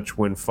that much,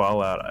 when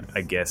Fallout,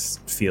 I guess,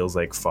 feels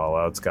like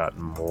Fallout's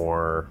gotten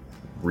more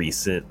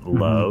recent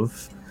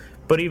love.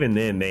 But even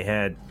then, they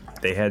had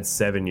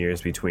 7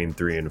 years between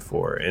 3 and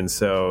 4. And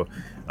so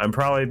I'm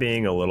probably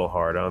being a little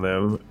hard on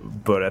them,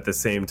 but at the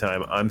same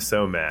time, I'm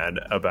so mad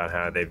about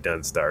how they've done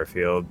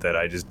Starfield that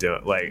I just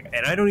don't like,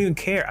 and I don't even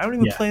care. I don't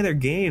even play their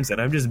games,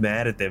 and I'm just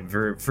mad at them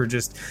for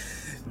just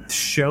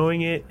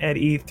showing it at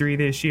E3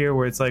 this year,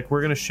 where it's like,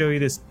 we're going to show you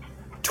this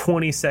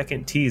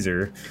 20-second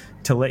teaser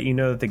to let you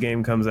know that the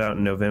game comes out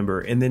in November,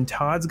 and then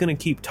Todd's going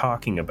to keep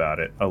talking about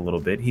it a little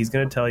bit. He's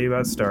going to tell you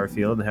about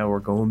Starfield and how we're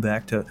going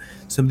back to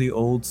some of the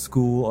old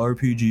school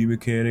RPG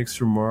mechanics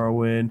from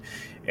Morrowind,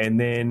 and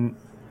then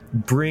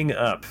bring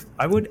up,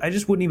 I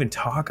just wouldn't even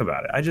talk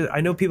about it.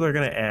 I know people are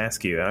going to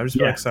ask you, and I'm just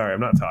like, sorry,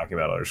 I'm not talking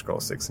about Elder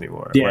Scrolls 6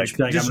 anymore. Yeah,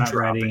 like I'm not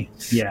ready.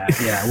 Yeah,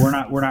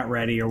 we're not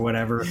ready or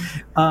whatever.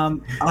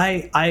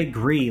 I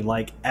agree.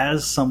 Like,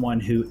 as someone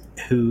who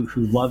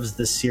loves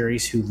this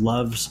series, who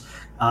loves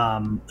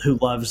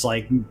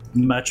like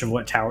much of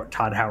what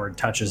Todd Howard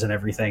touches and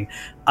everything,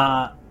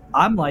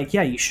 I'm like,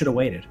 yeah, you should have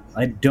waited.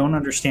 I don't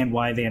understand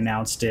why they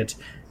announced it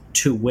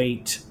to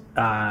wait,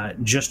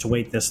 just to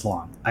wait this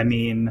long. I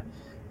mean,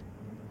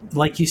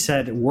 like you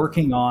said,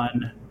 working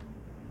on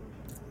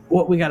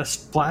what we got a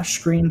splash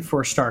screen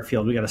for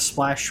Starfield, we got a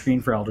splash screen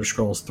for Elder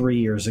Scrolls 3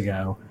 years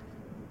ago.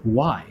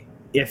 Why?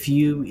 If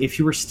you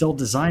were still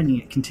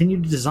designing it,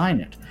 continue to design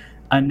it.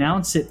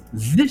 Announce it.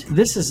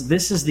 This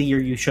is the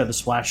year you show the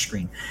splash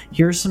screen.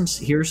 Here's some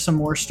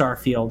more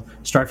Starfield.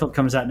 Starfield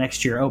comes out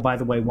next year. Oh, by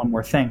the way, one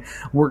more thing.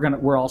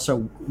 We're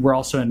also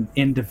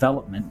in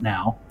development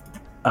now.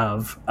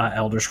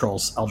 Elder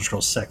Scrolls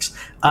 6.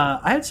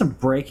 I had some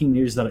breaking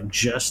news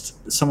that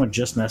someone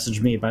just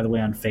messaged me, by the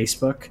way, on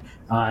Facebook,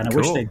 and I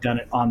wish they'd done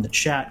it on the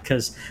chat,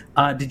 because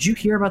did you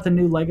hear about the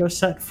new Lego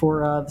set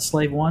for the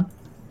Slave One?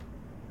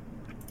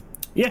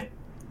 Yeah.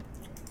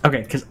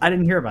 Okay, because I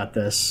didn't hear about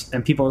this,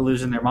 and people are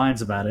losing their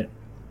minds about it.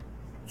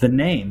 The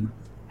name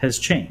has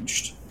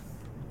changed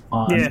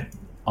on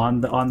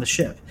the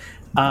ship.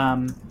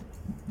 I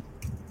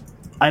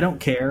don't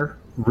care.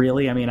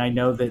 Really, I mean, I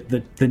know that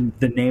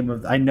the name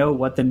of, I know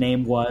what the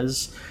name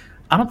was.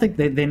 I don't think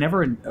they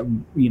never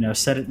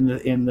said it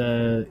in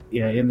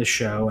the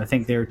show. I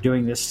think they're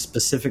doing this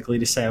specifically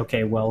to say,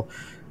 okay, well,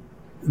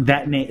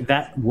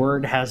 that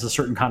word has a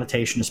certain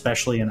connotation,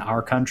 especially in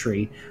our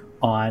country,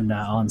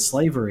 on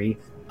slavery.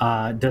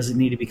 Does it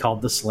need to be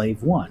called the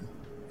Slave One?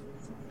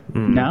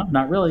 No,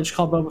 not really. It's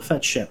called Boba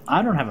Fett's ship.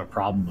 I don't have a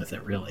problem with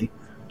it, really,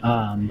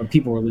 but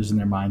people were losing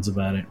their minds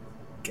about it.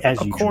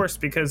 Of course,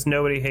 because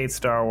nobody hates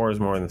Star Wars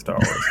more than Star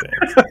Wars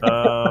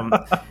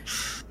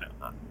fans.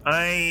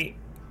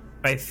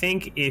 I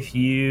think if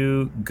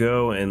you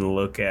go and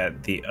look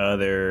at the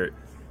other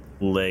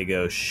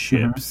Lego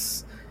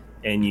ships,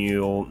 and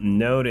you'll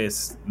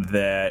notice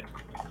that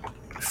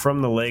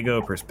from the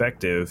Lego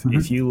perspective,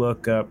 if you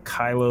look up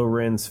Kylo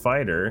Ren's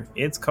fighter,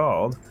 it's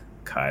called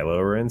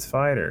Kylo Ren's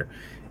fighter.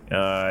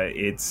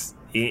 It's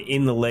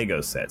in the Lego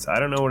sets. I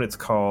don't know what it's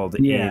called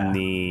in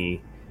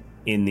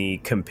the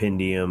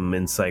compendium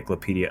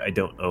encyclopedia. I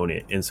don't own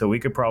it, and so we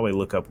could probably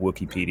look up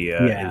Wikipedia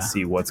and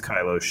see what's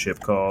Kylo's ship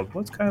called.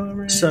 What's Kylo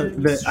Ren's So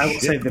I will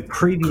say the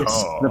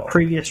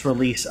previous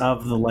release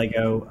of the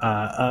Lego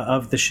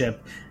of the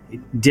ship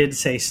did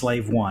say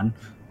Slave One,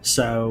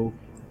 so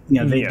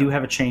they do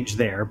have a change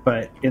there.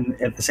 But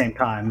at the same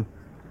time,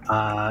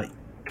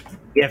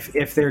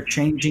 if they're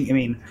changing, I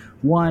mean,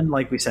 one,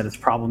 like we said, it's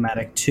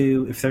problematic.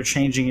 Two, if they're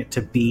changing it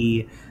to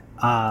be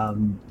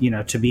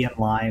to be in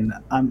line,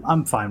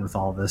 I'm fine with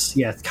all this.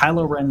 Yeah,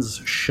 Kylo Ren's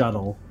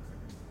shuttle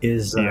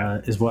is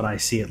what I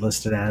see it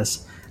listed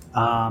as.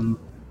 The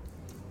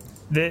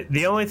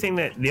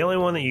only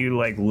one that you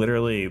like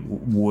literally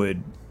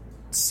would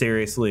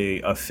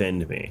seriously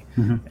offend me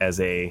as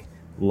a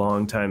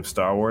longtime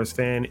Star Wars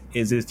fan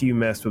is if you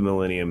messed with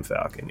Millennium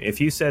Falcon. If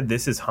you said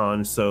this is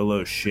Han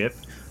Solo's ship,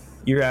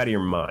 you're out of your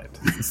mind.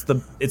 It's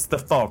the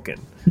Falcon.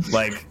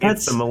 Like,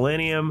 it's the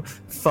Millennium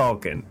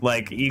Falcon.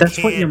 Like,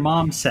 that's what your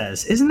mom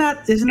says. Isn't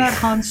that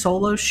Han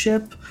Solo's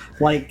ship?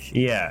 Like,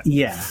 yeah.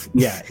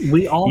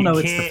 We all know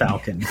it's the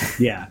Falcon.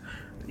 Yeah.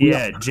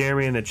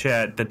 Jeremy in the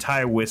chat, the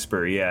TIE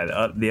Whisper.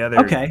 Yeah, the other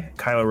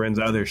Kylo Ren's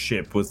other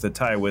ship was the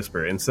TIE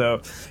Whisper. And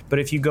so, but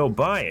if you go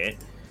buy it,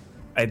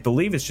 I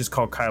believe it's just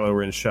called Kylo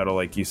Ren's shuttle,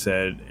 like you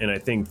said, and I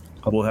think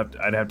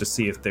I'd have to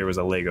see if there was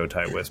a Lego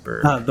TIE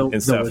Whisper. The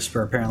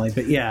Whisper, apparently,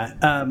 but yeah.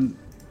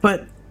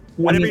 But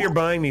whenever you're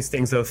buying these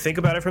things, though, think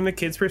about it from the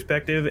kid's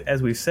perspective.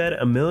 As we've said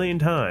a million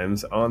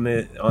times on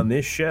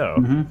this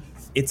show,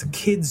 it's a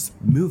kid's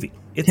movie.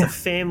 It's a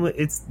family.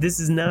 This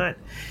is not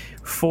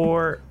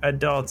for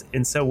adults.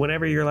 And so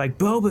whenever you're like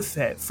Boba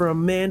Fett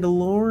from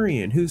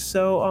Mandalorian, who's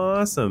so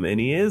awesome,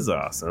 and he is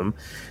awesome.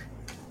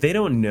 They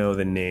don't know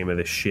the name of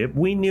the ship.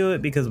 We knew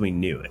it because we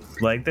knew it.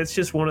 Like, that's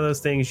just one of those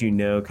things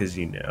because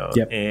you know.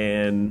 Yep.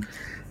 And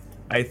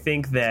I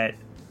think that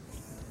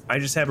I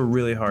just have a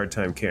really hard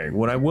time caring.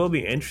 What I will be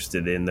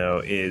interested in,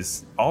 though,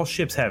 is all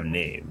ships have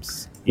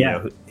names.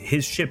 Yeah.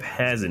 His ship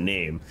has a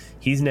name.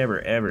 He's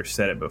never, ever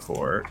said it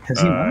before.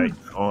 Has he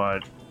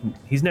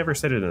he's never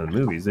said it in the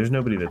movies. There's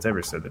nobody that's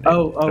ever said the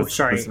name.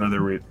 Sorry. That's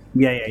another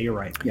yeah, you're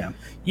right.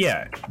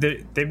 Yeah,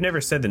 they've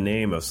never said the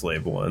name of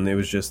Slave One. It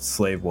was just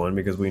Slave One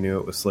because we knew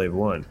it was Slave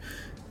One.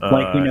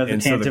 Like we know the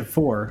Tantive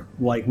 4.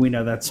 Like we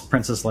know that's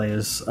Princess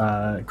Leia's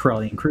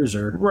Corellian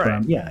cruiser.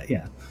 Right.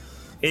 Yeah.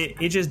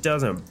 It just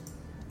doesn't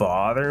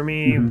bother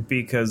me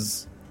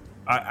because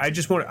I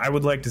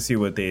would like to see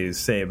what they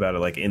say about it,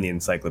 like in the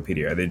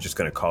encyclopedia. Are they just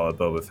going to call it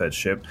Boba Fett's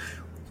ship?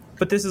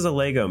 But this is a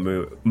Lego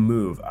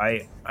move.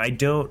 I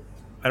don't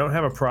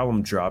have a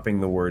problem dropping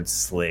the word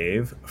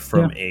slave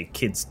from a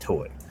kid's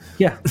toy.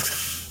 Yeah,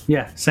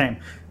 same.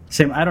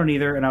 I don't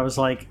either. And I was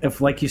like,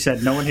 if, like you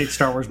said, no one hates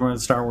Star Wars more than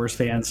Star Wars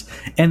fans,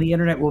 and the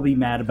internet will be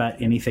mad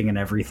about anything and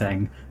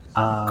everything.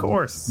 Of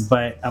course,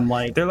 but I'm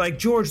like, they're like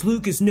George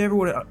Lucas never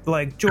would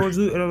George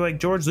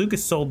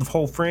Lucas sold the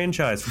whole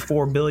franchise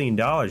for $4 billion.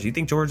 You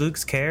think George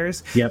Lucas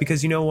cares? Yep.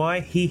 Because you know why?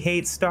 He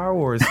hates Star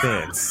Wars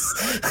fans.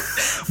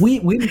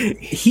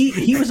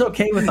 He was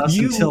okay with us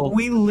until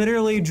we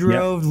literally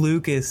drove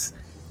Lucas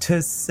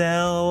to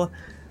sell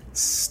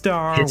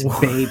his Wars.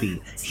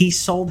 Baby. He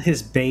sold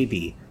his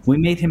baby. We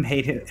made him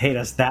hate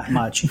us that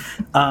much.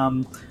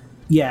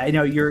 Yeah, I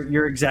know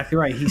you're exactly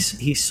right.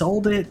 He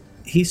sold it.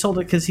 He sold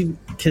it because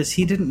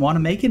he didn't want to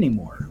make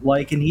anymore.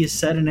 Like, and he has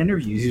said in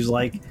interviews, he was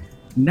like,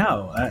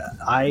 "No,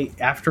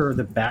 after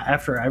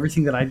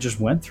everything that I just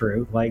went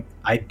through, like,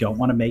 I don't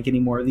want to make any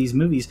more of these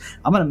movies.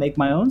 I'm going to make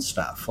my own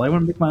stuff. I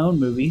want to make my own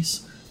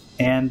movies."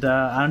 And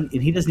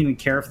he doesn't even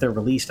care if they're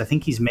released. I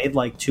think he's made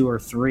like 2 or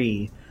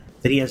 3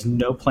 that he has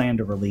no plan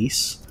to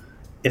release.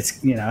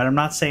 it's, and I'm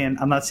not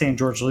saying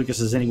George Lucas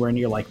is anywhere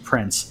near like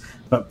Prince,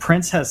 but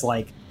Prince has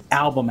like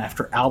album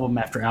after album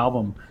after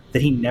album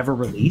that he never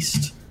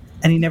released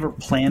and he never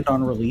planned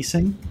on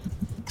releasing.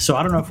 So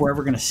I don't know if we're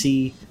ever going to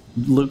see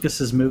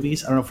Lucas's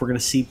movies. I don't know if we're going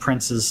to see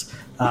Prince's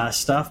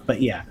stuff,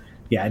 but yeah,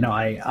 no,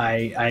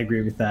 I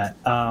agree with that.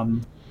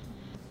 I'll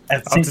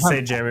just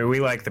say, Jeremy,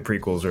 we like the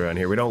prequels around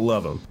here. We don't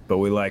love them, but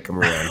we like them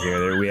around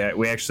here.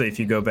 We actually, if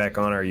you go back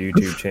on our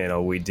YouTube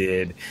channel, we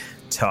did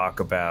talk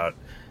about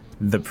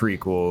the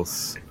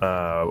prequels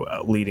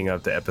leading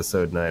up to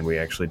Episode 9. We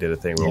actually did a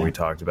thing where we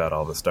talked about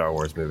all the Star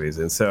Wars movies,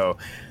 and so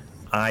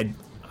I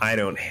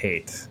don't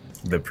hate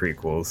the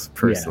prequels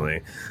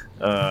personally.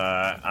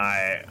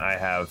 I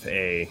have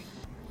a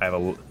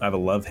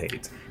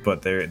love-hate,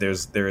 but there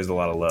is a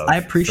lot of love. I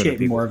appreciate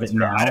more of it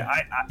now.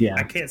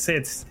 I can't say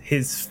it's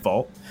his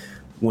fault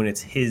when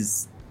it's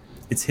his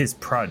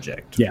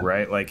project,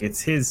 right? Like,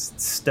 it's his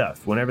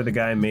stuff. Whenever the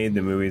guy made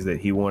the movies that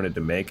he wanted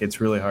to make,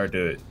 it's really hard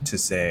to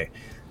say,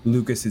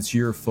 Lucas, it's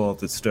your fault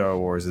that Star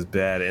Wars is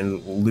bad.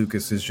 And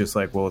Lucas is just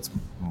like, well, it's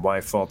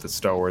my fault that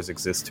Star Wars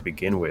exists to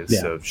begin with.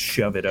 So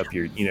shove it up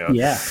your,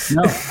 Yeah,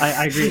 no,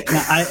 I agree.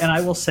 And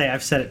I will say,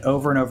 I've said it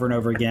over and over and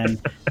over again.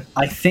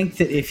 I think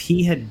that if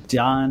he had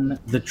done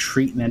the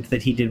treatment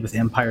that he did with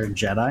Empire and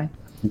Jedi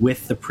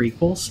with the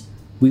prequels,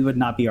 we would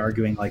not be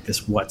arguing like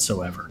this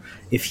whatsoever.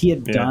 If he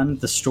had done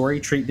the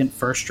story treatment,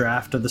 first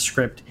draft of the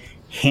script,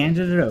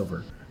 handed it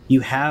over,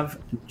 you have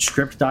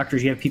script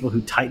doctors, you have people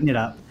who tighten it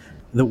up,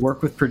 the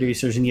work with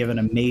producers, and you have an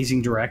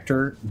amazing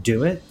director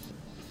do it,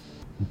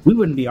 we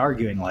wouldn't be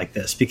arguing like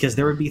this, because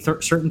there would be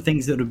certain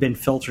things that would have been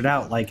filtered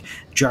out, like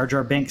Jar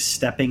Jar Binks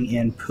stepping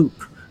in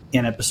poop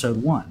in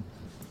Episode 1.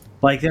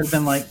 Like, they'd have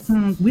been like,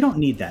 we don't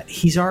need that.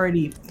 He's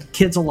already,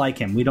 kids will like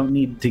him. We don't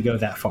need to go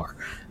that far.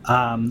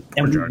 And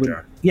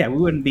we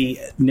wouldn't be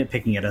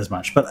nitpicking it as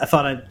much. But I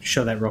thought I'd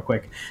show that real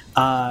quick.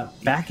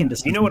 Back into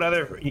something. What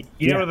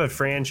other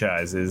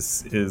franchise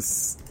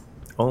is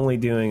only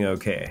doing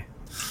okay?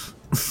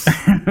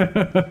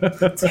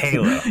 It's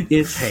Halo.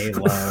 It's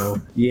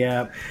Halo.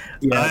 Yeah.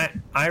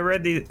 I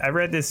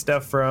read this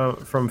stuff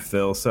from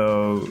Phil.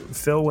 So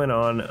Phil went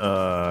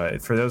on.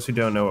 For those who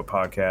don't know what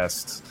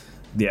podcast,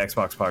 the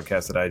Xbox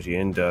podcast that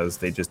IGN does,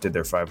 they just did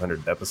their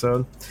 500th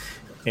episode,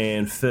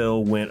 and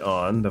Phil went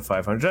on the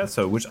 500th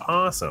episode, which is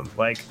awesome.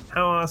 Like,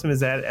 how awesome is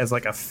that? As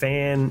like a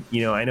fan,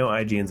 I know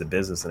IGN's a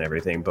business and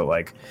everything, but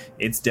like,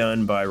 it's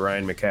done by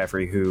Ryan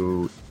McCaffrey,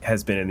 who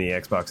has been in the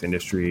Xbox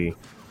industry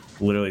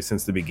literally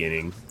since the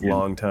beginning.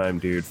 Long time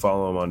dude.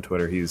 Follow him on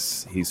Twitter.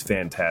 He's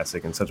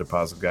fantastic and such a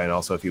positive guy. And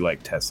also, if you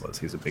like Teslas,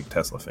 he's a big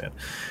Tesla fan.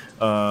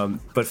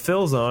 But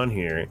Phil's on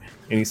here and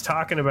he's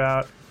talking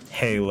about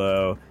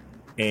Halo,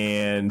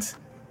 and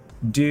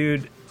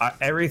dude,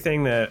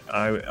 everything that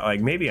I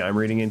like, maybe I'm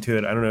reading into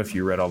it. I don't know if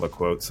you read all the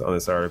quotes on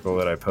this article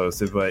that I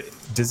posted, but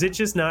does it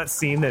just not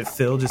seem that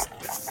Phil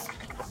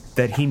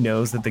that he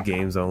knows that the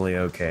game's only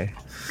okay?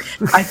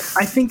 I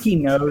think he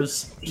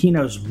knows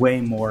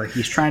way more.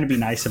 He's trying to be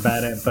nice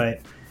about it,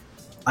 but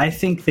I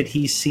think that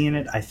he's seen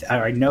it.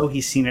 I know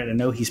he's seen it. I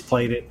know he's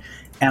played it,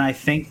 and I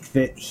think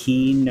that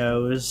he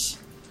knows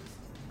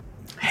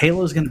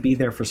Halo's going to be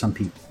there for some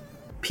people.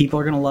 People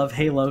are going to love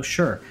Halo,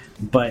 sure,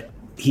 but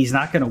he's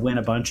not going to win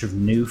a bunch of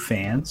new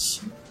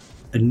fans,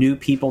 new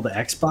people to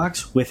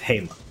Xbox with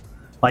Halo.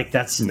 Like,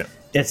 that's not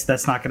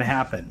going to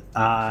happen.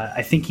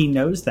 I think he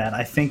knows that.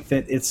 I think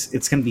that it's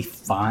going to be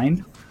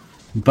fine.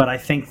 But I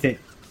think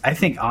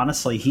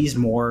honestly, he's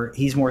more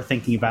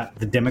thinking about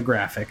the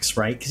demographics,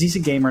 right? Because he's a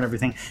gamer and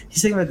everything.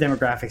 He's thinking about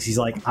demographics. He's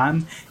like,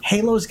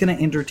 Halo's going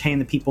to entertain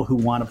the people who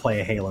want to play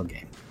a Halo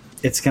game.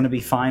 It's going to be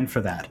fine for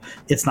that.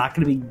 It's not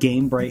going to be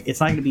game break. It's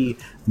not going to be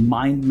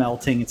mind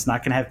melting. It's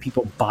not going to have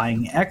people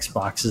buying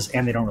Xboxes,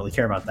 and they don't really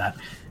care about that.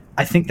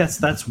 I think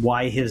that's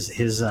why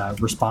his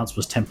response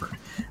was tempered.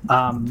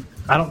 I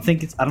don't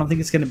think it's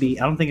going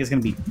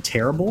to be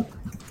terrible,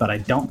 but I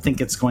don't think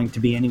it's going to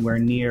be anywhere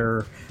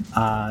near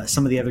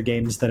some of the other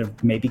games that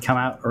have maybe come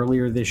out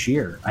earlier this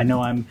year. I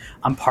know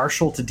I'm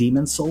partial to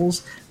Demon's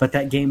Souls, but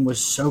that game was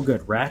so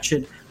good.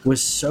 Ratchet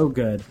was so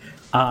good.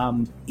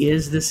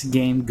 Is this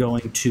game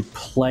going to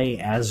play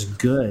as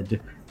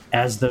good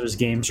as those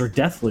games, or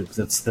Deathloop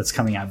that's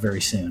coming out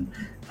very soon?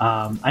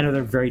 I know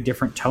they're very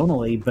different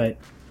tonally, but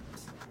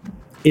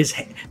is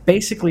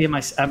basically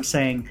I'm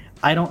saying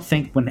I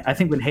think when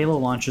Halo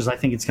launches, I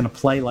think it's going to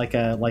play like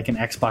an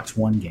Xbox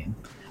One game.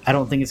 I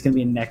don't think it's going to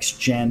be a next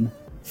gen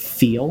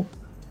feel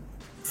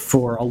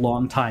for a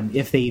long time,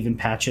 if they even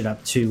patch it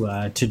up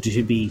to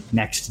be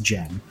next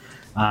gen.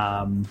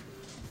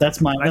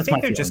 That's my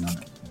feeling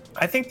on it.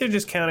 I think they're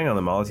just counting on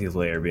the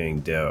multiplayer being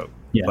dope.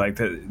 Yeah. Like,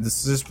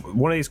 this is just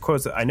one of these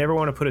quotes that I never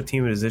want to put a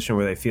team in a position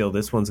where they feel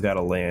this one's got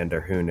to land,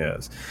 or who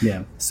knows.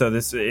 Yeah. So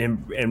this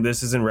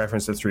is in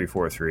reference to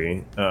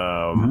 343.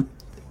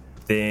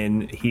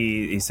 Then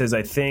he says,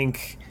 I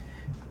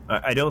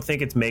don't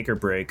think it's make or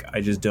break.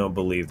 I just don't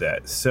believe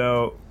that.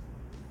 So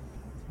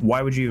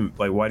why do you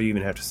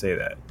even have to say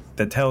that?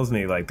 That tells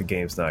me like the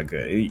game's not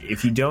good.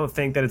 If you don't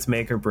think that it's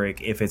make or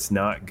break, if it's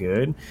not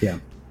good,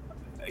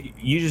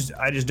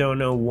 I just don't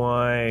know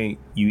why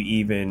you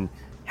even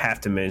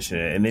have to mention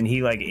it. And then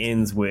he like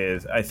ends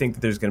with, I think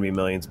that there's going to be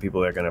millions of people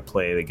that are going to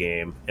play the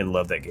game and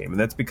love that game, and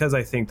that's because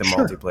I think the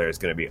multiplayer is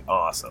going to be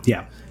awesome.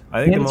 Yeah,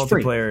 I think and the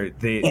multiplayer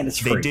they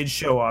did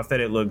show off that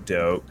it looked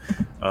dope.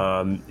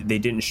 They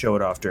didn't show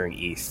it off during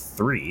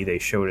E3. They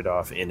showed it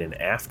off in an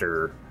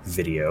after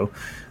video.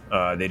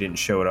 They didn't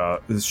show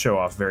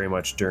off very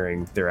much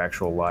during their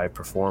actual live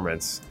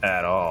performance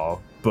at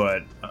all.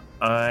 But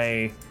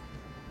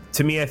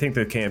to me, I think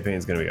the campaign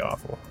is going to be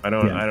awful. I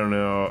don't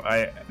know.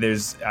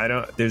 There's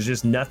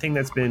just nothing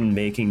that's been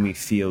making me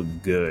feel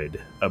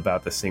good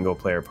about the single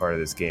player part of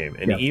this game.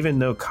 And even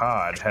though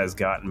COD has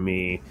gotten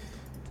me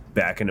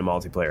back into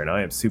multiplayer, and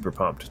I am super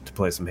pumped to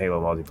play some Halo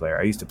multiplayer.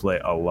 I used to play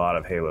a lot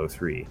of Halo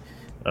 3.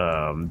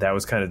 That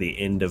was kind of the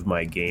end of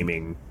my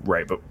gaming.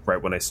 Right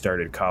when I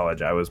started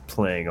college, I was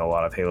playing a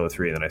lot of Halo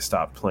 3, and then I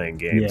stopped playing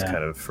games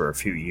kind of for a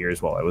few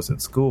years while I was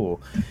at school.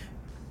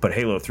 But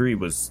Halo 3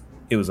 was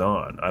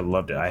on. I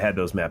loved it. I had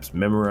those maps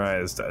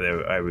memorized.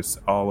 I was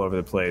all over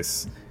the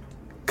place.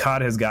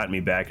 COD has gotten me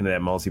back into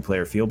that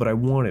multiplayer feel, but I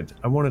wanted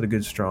a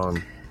good,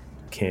 strong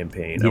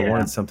campaign. I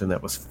wanted something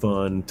that was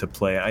fun to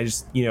play. I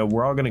just,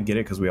 we're all going to get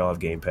it because we all have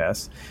Game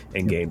Pass,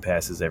 and Game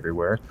Pass is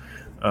everywhere.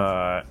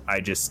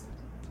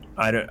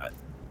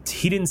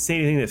 He didn't say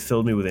anything that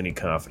filled me with any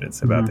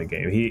confidence about the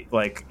game. He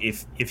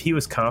if he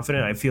was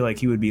confident, I feel like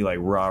he would be like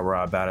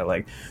rah about it.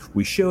 Like,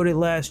 we showed it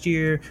last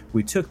year,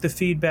 we took the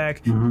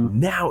feedback,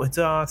 now it's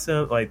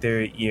awesome. Like,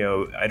 I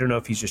don't know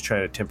if he's just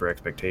trying to temper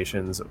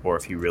expectations or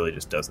if he really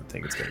just doesn't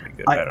think it's going to be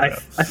good. I don't know.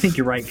 I think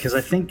you're right, because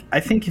I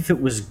think if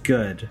it was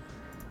good,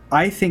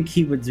 I think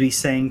he would be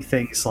saying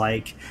things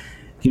like,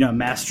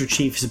 Master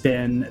Chief's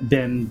been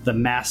the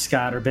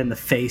mascot or been the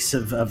face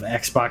of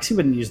Xbox. He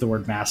wouldn't use the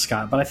word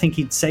mascot, but I think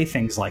he'd say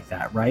things like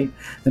that, right?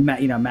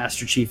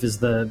 Master Chief is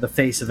the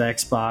face of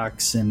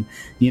Xbox, and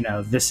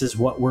this is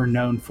what we're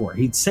known for.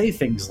 He'd say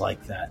things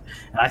like that,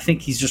 and I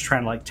think he's just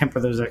trying to like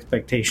temper those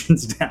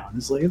expectations down.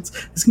 It's like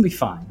it's gonna be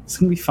fine. It's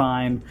gonna be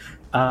fine.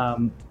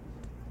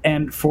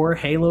 And for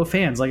Halo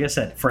fans, like I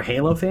said, I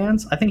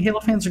think Halo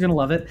fans are gonna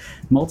love it.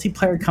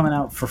 Multiplayer coming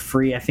out for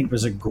free, I think,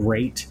 was a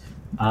great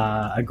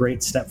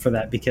step for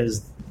that,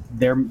 because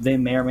they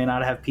may or may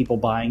not have people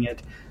buying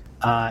it,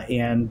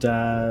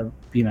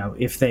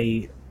 if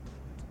they,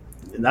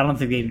 I don't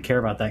think they even care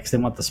about that, because they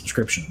want the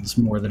subscriptions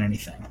more than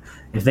anything.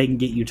 If they can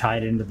get you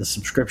tied into the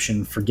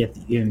subscription, forget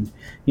that you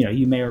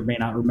may or may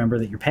not remember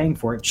that you're paying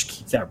for it. Just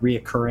keep that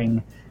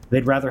reoccurring.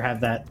 They'd rather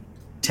have that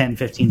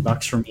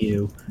 $10-15 from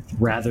you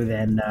rather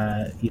than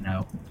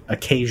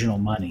occasional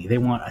money. They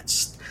want a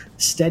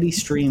steady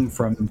stream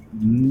from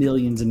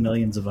millions and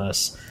millions of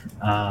us.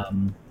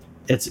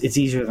 It's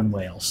easier than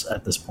whales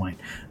at this point.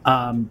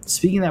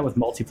 Speaking of that with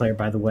multiplayer,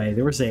 by the way,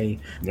 there was a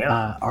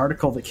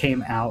article that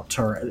came out,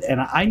 and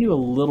I knew a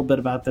little bit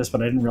about this,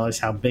 but I didn't realize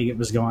how big it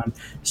was going.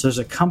 So there's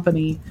a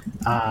company,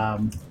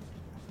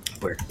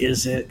 where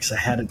is it? Because I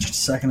had it just a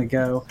second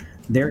ago.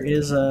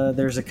 There's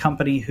a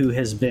company who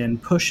has been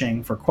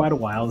pushing for quite a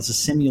while. This is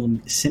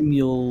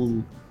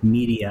Simul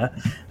Media.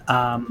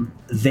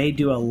 They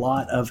do a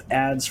lot of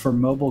ads for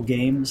mobile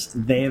games.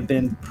 They have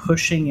been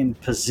pushing and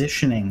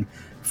positioning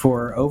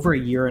for over a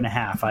year and a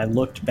half. I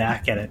looked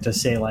back at it to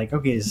say, like,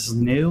 okay, is this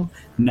new?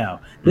 No.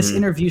 This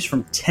interview's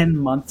from 10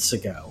 months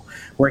ago,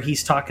 where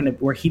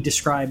he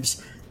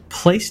describes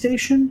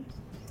PlayStation,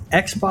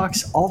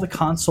 Xbox, all the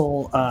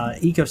console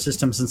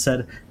ecosystems, and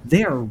said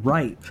they are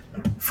ripe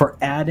for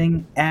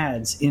adding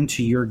ads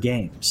into your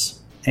games.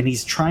 And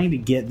he's trying to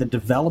get the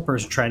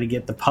developers, trying to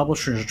get the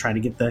publishers, trying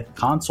to get the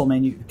console,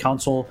 Sony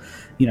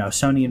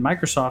and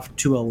Microsoft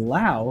to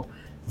allow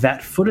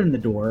that foot in the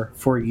door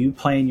for you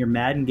playing your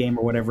Madden game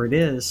or whatever it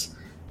is,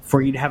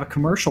 for you to have a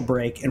commercial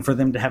break and for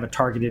them to have a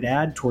targeted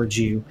ad towards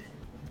you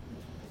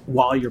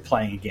while you're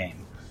playing a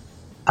game.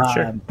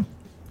 Sure.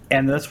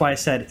 And that's why I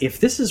said,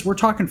 if we're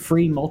talking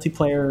free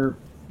multiplayer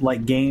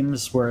like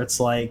games where it's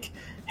like,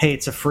 hey,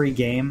 it's a free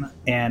game,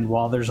 and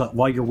while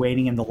you're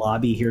waiting in the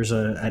lobby, here's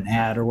an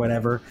ad or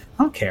whatever,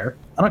 I don't care.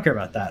 I don't care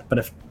about that. But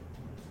if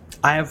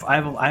I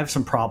have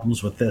some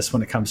problems with this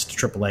when it comes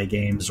to AAA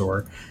games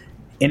or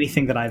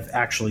anything that I've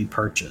actually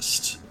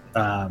purchased.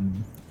 I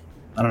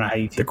don't know how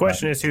you think. The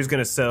question is, who's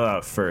going to sell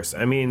out first?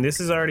 I mean, this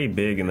is already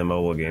big in the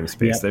mobile game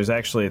space. Yep. There's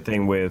actually a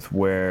thing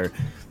where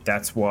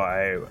that's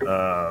why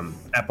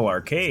Apple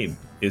Arcade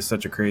is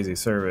such a crazy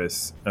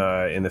service,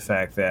 in the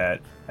fact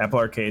that Apple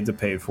Arcade's a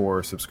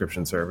paid-for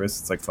subscription service.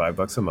 It's like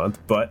 $5 a month,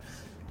 but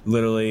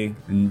literally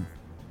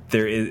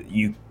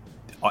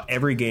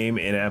every game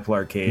in Apple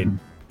Arcade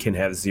can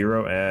have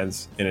 0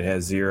 ads, and it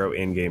has 0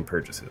 in-game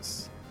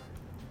purchases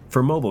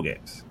for mobile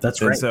games.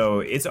 That's right. And so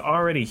it's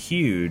already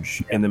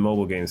huge in the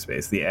mobile game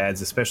space. The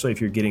ads, especially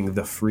if you're getting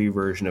the free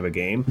version of a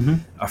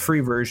game, a free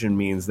version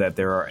means that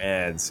there are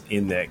ads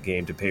in that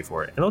game to pay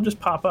for it, and they'll just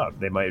pop up.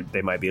 They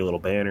might be a little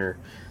banner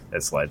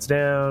that slides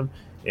down.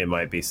 It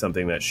might be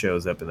something that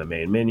shows up in the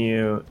main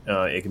menu.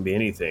 It can be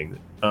anything.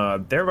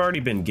 There have already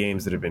been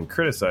games that have been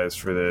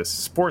criticized for this,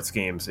 sports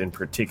games in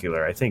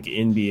particular. I think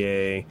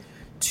NBA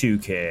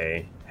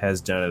 2K has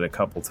done it a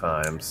couple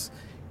times,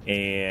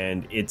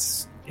 and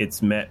it's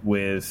met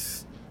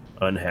with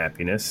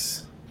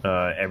unhappiness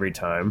every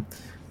time,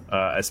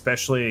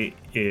 especially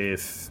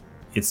if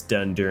it's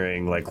done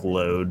during like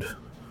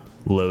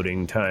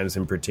loading times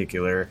in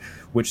particular,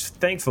 which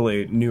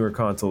thankfully newer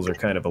consoles are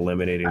kind of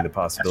eliminating the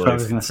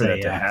possibility for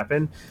that to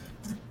happen.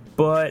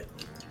 But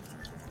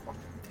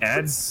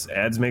ads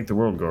make the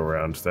world go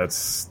around.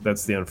 That's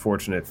the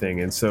unfortunate thing.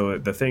 And so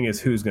the thing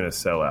is, who's going to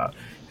sell out?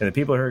 And the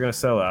people who are going to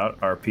sell out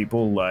are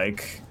people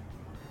like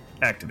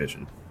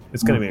Activision.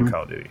 It's going to be in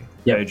Call of Duty.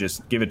 Yep. They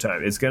just give it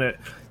time.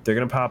 They're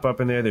going to pop up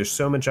in there. There's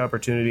so much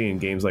opportunity in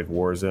games like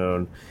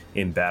Warzone,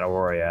 in battle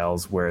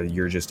royales, where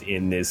you're just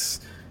in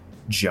this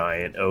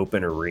giant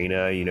open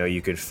arena. You know,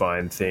 you could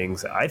find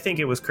things. I think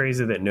it was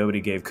crazy that nobody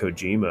gave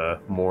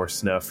Kojima more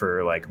snuff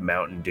for like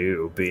Mountain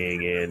Dew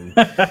being in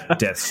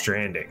Death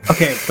Stranding.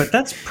 Okay, but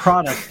that's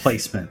product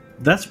placement.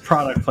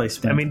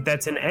 I mean,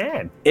 that's an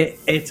ad.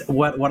 It's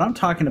what I'm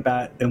talking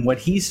about, and what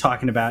he's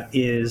talking about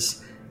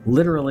is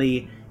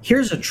literally,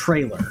 here's a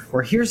trailer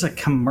or here's a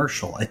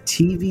commercial, a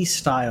TV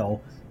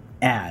style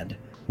ad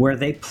where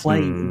they play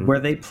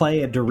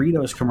a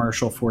Doritos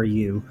commercial for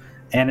you.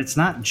 And it's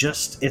not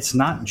just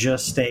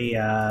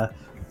a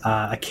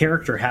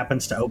character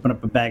happens to open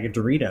up a bag of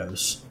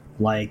Doritos.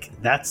 Like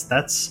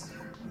that's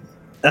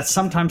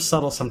sometimes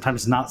subtle,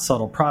 sometimes not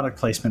subtle product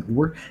placement.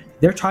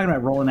 They're talking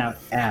about rolling out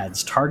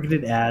ads,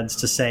 targeted ads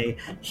to say,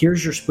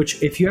 here's your,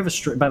 which if you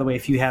have by the way,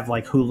 if you have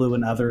like Hulu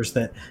and others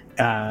that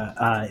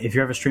if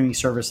you have a streaming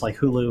service like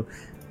Hulu,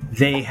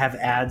 they have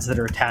ads that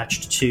are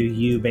attached to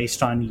you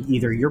based on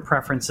either your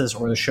preferences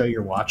or the show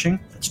you're watching.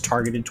 It's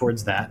targeted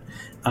towards that.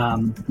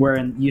 Where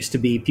it used to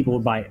be people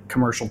would buy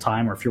commercial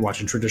time, or if you're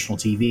watching traditional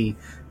TV,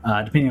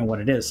 depending on what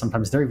it is,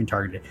 sometimes they're even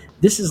targeted.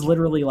 This is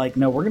literally like,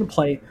 no, we're going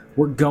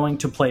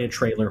to play a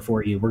trailer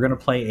for you. We're going to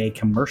play a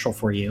commercial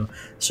for you.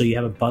 So you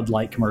have a Bud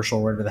Light commercial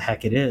or whatever the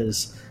heck it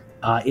is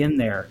in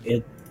there.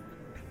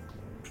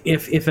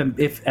 If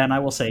and I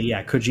will say,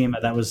 yeah,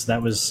 Kojima,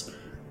 that was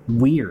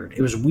weird.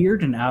 It was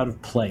weird and out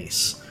of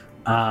place.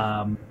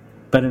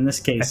 But in this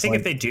case, I think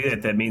if they do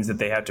that, that means that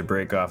they have to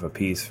break off a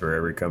piece for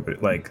every company.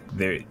 Like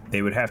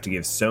they would have to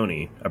give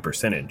Sony a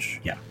percentage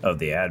of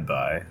the ad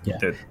buy. Yeah.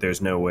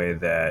 There's no way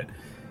that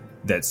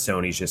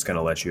Sony's just going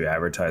to let you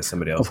advertise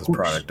somebody else's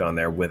product on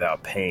there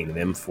without paying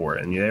them for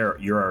it. And you're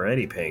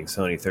already paying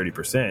Sony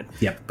 30%.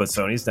 Yep. But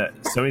Sony's going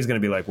to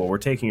be like, well, we're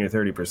taking your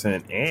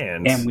 30%,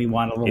 and we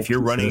want a little. If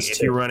you're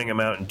running a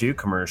Mountain Dew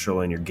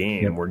commercial in your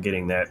game, we're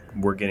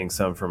getting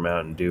some from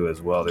Mountain Dew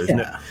as well.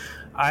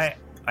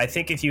 I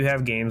think if you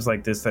have games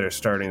like this that are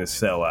starting to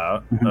sell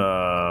out,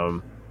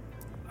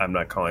 I'm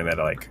not calling that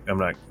I'm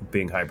not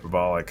being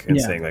hyperbolic and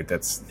saying like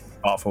that's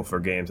awful for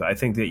games. I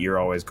think that you're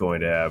always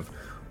going to have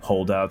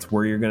holdouts.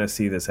 Where you're going to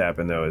see this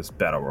happen though is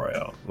Battle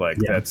Royale.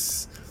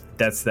 That's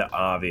the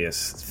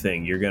obvious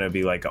thing. You're going to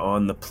be like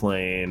on the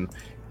plane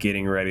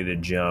getting ready to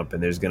jump,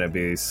 and there's going to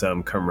be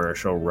some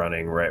commercial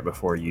running right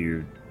before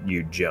you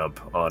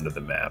jump onto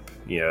the map.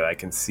 You know, I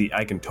can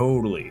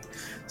totally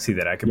see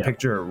that. I can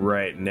picture it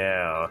right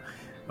now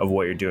of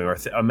what you're doing. Or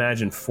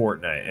imagine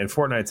Fortnite, and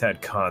Fortnite's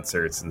had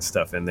concerts and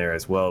stuff in there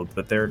as well,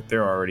 but they're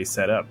already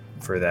set up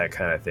for that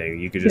kind of thing.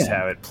 You could just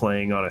have it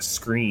playing on a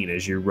screen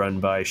as you run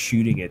by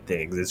shooting at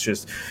things.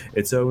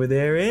 It's over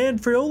there,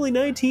 and for only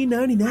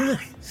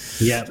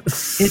 $19.99. Yeah,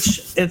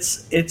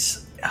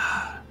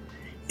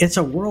 it's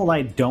a world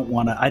I don't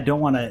want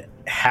to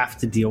have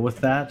to deal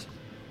with that.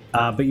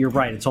 But you're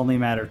right. It's only a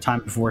matter of time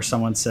before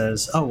someone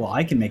says, "Oh, well,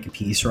 I can make a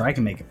piece," or "I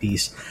can make a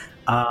piece."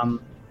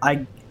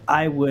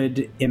 I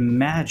would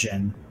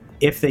imagine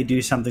if they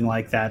do something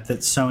like that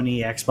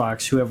Sony,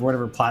 Xbox, whoever,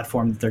 whatever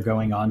platform that they're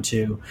going on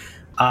to,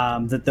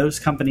 that those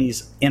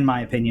companies, in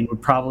my opinion,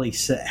 would probably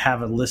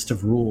have a list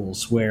of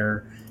rules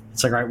where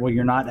it's like, all right, well,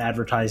 you're not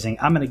advertising.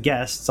 I'm going to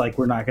guess it's like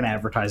we're not going to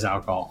advertise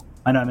alcohol.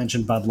 I know I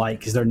mentioned Bud Light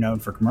because they're known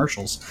for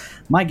commercials.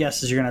 My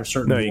guess is you're going to have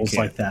certain rules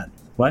like that.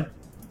 What?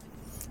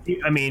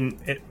 I mean,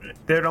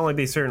 there'd only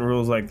be certain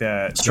rules like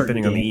that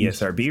depending on the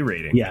ESRB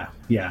rating.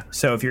 Yeah.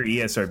 So if your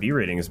ESRB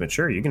rating is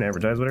mature, you can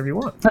advertise whatever you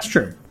want. That's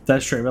true.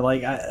 But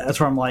like, that's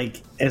where I'm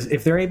like,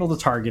 if they're able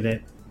to target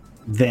it,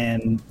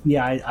 then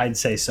I'd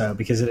say so,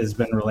 because it has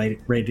been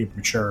rated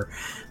mature.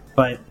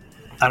 But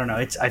I don't know.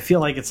 I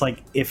feel like it's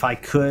like, if I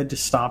could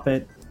stop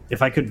it,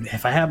 if I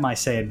had my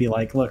say, I'd be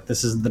like, look,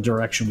 this is the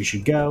direction we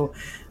should go.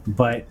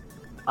 But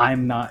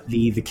I'm not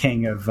the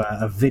king of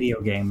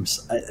video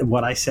games.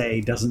 What I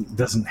say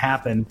doesn't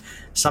happen.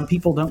 Some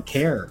people don't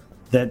care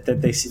that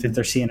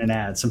they're seeing an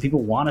ad. Some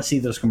people want to see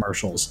those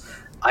commercials.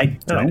 I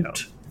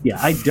don't.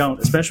 I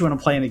don't. Especially when I'm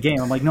playing a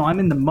game. I'm like, no, I'm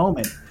in the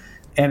moment,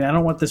 and I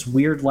don't want this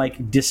weird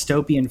like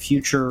dystopian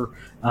future,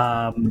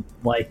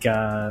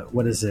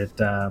 what is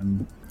it?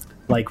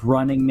 Like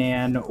Running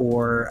Man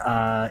or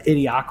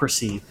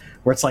Idiocracy,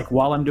 where it's like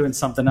while I'm doing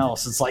something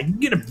else, it's like,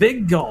 get a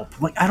big gulp.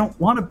 I'm like, I don't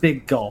want a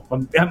big gulp.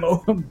 I'm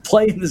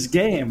playing this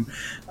game.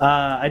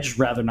 I just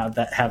rather not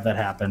have that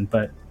happen.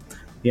 But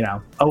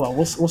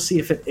we'll see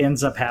if it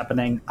ends up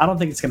happening. I don't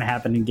think it's going to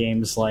happen in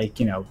games like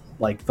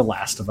like The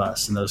Last of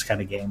Us and those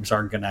kind of games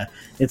aren't gonna.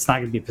 It's not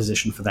gonna be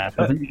positioned for that.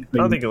 I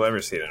don't think you'll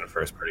ever see it in a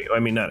first party. I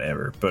mean, not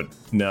ever, but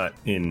not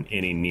in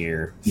any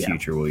near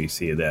future will you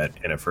see that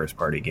in a first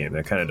party game.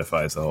 That kind of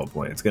defies the whole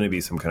point. It's going to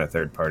be some kind of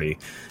third party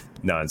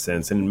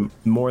nonsense, and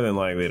more than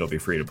likely it'll be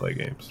free to play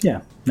games.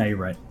 Yeah, no, you're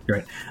right.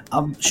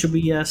 Should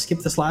we skip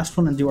this last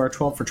one and do our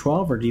 12 for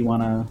 12, or do you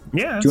want to?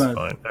 Yeah, that's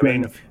fine. I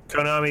mean,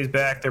 Konami's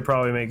back. They're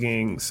probably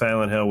making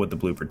Silent Hill with the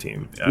Blooper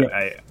team.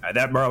 Yeah.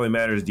 That probably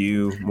matters to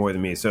you more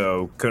than me.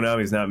 So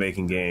Konami's not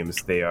making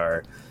games.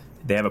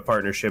 They have a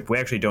partnership. We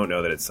actually don't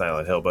know that it's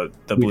Silent Hill, but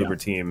the Blooper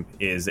team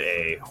is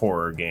a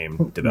horror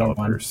game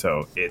developer,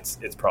 so it's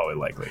probably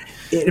likely.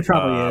 It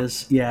probably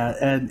is, yeah.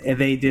 And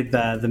they did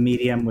the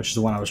Medium, which is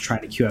the one I was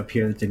trying to queue up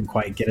here that didn't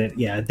quite get it.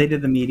 Yeah, they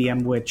did the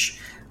Medium, which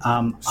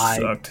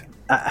sucked.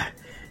 I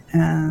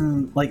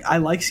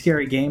like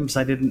scary games.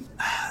 I didn't,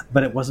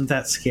 but it wasn't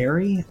that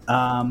scary.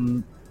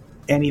 And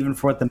even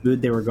for what the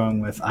mood they were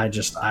going with,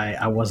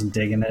 I wasn't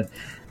digging it.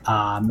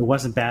 It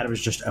wasn't bad. It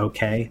was just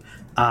okay.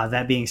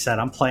 That being said,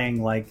 I'm playing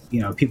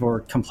people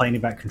were complaining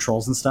about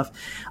controls and stuff.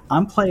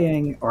 I'm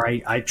playing, or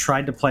I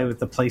tried to play with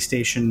the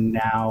PlayStation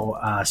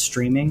Now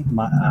streaming.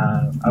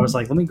 I was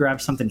like, let me grab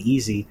something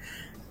easy.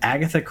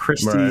 Agatha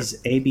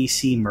Christie's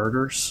ABC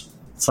Murders.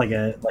 It's like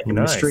a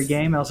mystery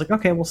game. I was like,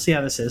 okay, we'll see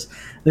how this is.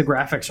 The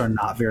graphics are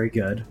not very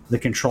good. The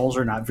controls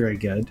are not very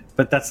good.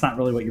 But that's not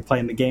really what you're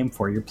playing the game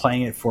for. You're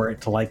playing it for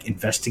it to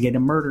investigate a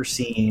murder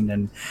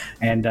scene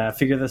and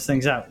figure those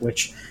things out.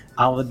 Which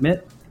I'll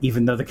admit,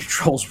 even though the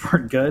controls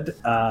weren't good,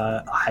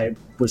 I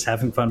was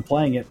having fun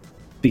playing it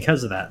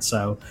because of that.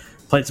 So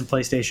played some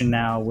PlayStation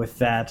Now with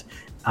that.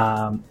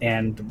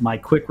 And my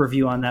quick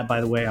review on that,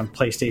 by the way, on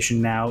PlayStation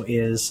Now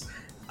is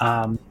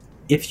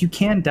if you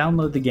can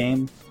download the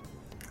game.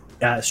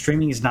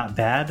 Streaming is not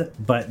bad,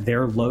 but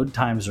their load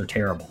times are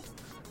terrible.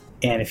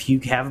 And if you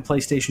have a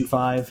PlayStation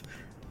 5,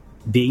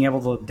 being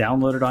able to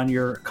download it on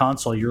your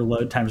console, your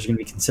load times are going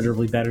to be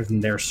considerably better than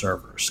their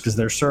servers. Because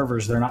their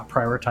servers, they're not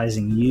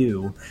prioritizing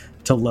you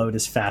to load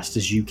as fast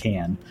as you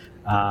can.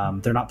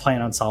 They're not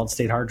playing on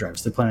solid-state hard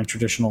drives. They're playing on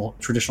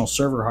traditional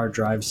server hard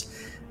drives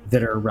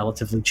that are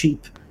relatively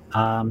cheap.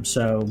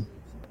 So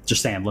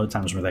just saying, load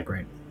times were that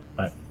great.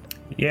 But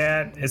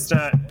yeah, it's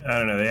not. I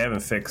don't know. They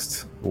haven't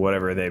fixed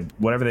whatever they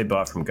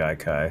bought from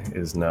Gaikai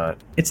is not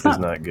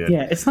good.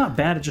 Yeah, it's not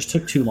bad. It just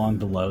took too long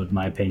to load, in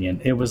my opinion.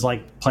 It was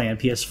like playing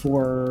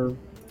PS4,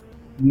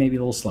 maybe a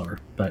little slower.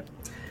 But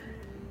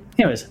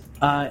anyways,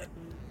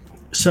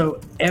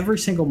 so every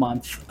single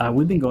month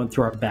we've been going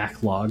through our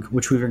backlog,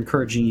 which we're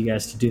encouraging you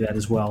guys to do that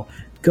as well.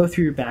 Go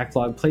through your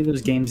backlog, play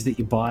those games that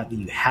you bought that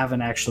you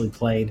haven't actually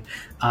played.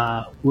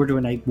 We're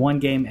doing one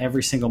game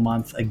every single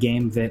month, a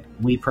game that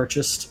we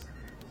purchased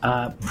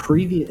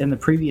in the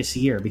previous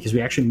year, because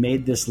we actually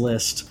made this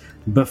list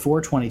before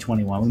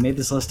 2021. We made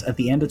this list at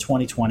the end of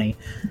 2020.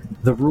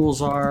 The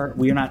rules are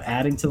we are not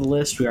adding to the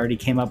list. We already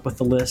came up with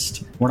the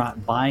list. We're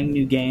not buying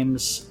new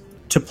games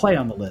to play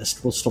on the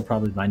list. We'll still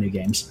probably buy new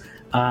games.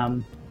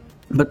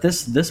 But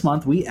this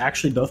month we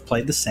actually both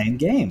played the same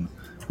game.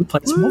 We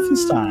played some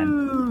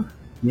Wolfenstein.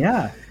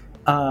 Yeah.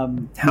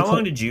 How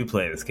long did you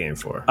play this game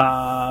for?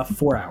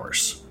 4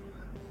 hours.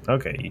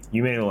 Okay,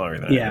 you made it longer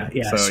than I did.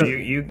 Yeah. So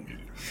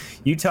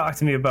you talk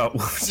to me about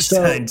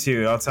Wolfenstein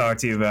 2. I'll talk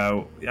to you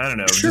about, I don't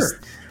know. Sure.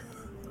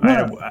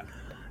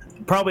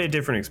 Probably a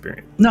different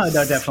experience. No,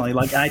 definitely.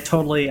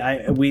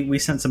 We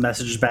sent some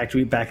messages back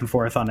and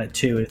forth on it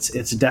too.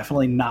 It's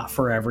definitely not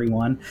for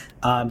everyone.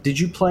 Did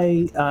you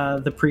play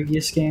the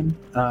previous game,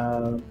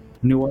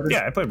 New Order?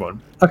 Yeah, I played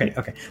one.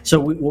 Okay.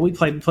 So we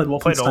played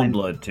Wolfenstein. Played Old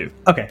Blood too.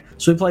 Okay,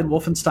 so we played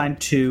Wolfenstein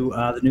 2,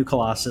 the New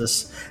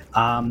Colossus,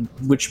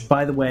 which,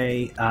 by the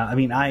way,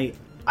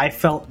 I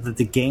felt that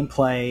the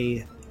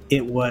gameplay,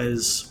 it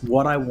was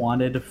what I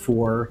wanted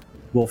for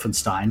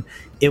Wolfenstein.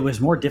 It was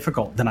more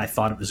difficult than I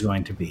thought it was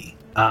going to be.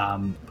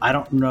 I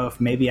don't know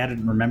if maybe I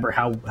didn't remember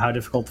how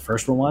difficult the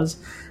first one was,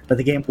 but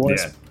the game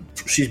was,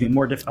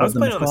 more difficult. I was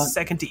playing on the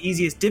second to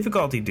easiest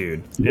difficulty,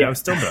 dude. Yeah, I was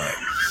still dying.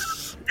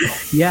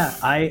 Yeah,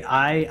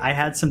 I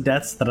had some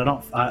deaths that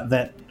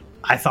that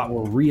I thought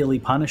were really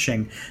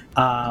punishing,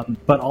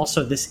 but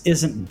also this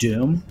isn't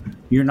Doom.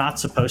 You're not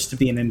supposed to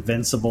be an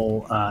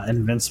invincible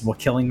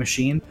killing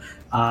machine,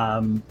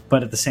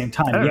 but at the same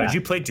time, Did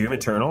you play Doom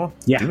Eternal?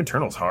 Yeah, Doom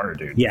Eternal's hard,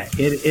 dude. Yeah,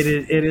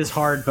 it is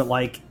hard, but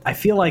I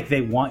feel like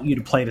they want you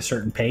to play at a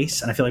certain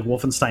pace, and I feel like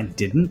Wolfenstein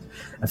didn't.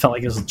 I felt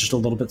like it was just a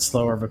little bit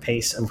slower of a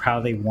pace of how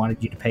they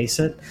wanted you to pace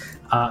it.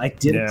 I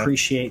did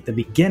appreciate the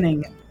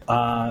beginning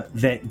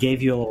that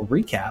gave you a little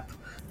recap,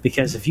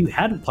 because if you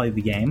hadn't played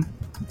the game,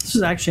 this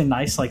is actually a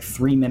nice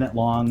 3-minute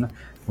long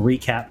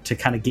recap to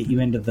kind of get you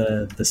into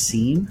the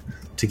scene,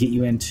 to get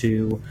you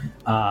into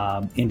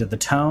the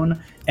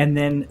tone, and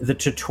then the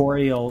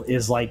tutorial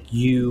is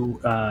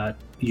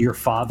your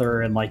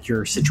father and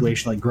your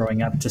situation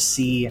growing up, to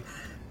see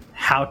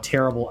how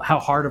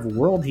hard of a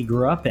world he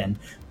grew up in.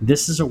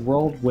 This is a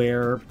world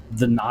where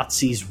the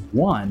Nazis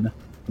won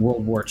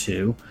World War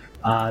II.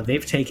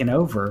 They've taken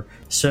over,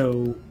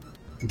 so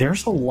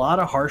there's a lot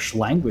of harsh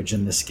language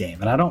in this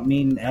game, and I don't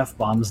mean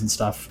F-bombs and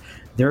stuff.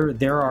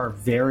 There are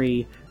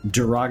very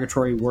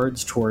derogatory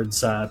words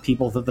towards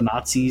people that the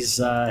Nazis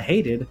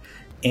hated,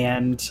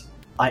 and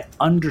I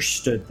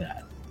understood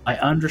that. I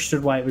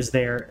understood why it was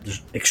there.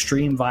 There's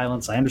extreme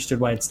violence. I understood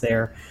why it's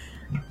there.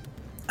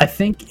 I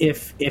think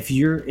if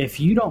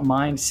you don't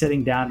mind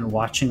sitting down and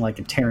watching like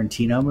a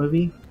Tarantino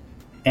movie,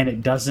 and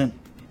it doesn't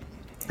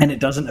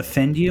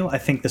offend you, I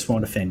think this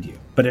won't offend you.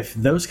 But if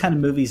those kind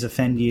of movies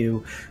offend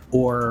you,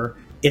 or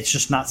it's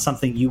just not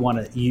something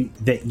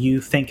that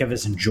you think of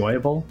as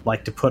enjoyable,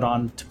 like to put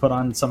on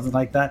something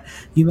like that,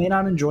 you may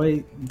not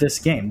enjoy this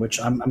game. Which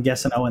I'm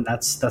guessing, Owen,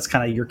 that's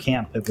kind of your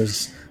camp. It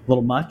was a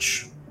little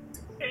much.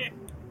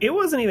 It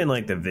wasn't even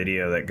like the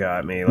video that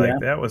got me. Like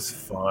that was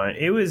fun.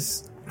 It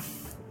was.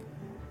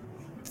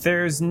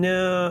 There's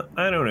no,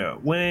 I don't know.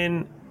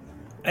 When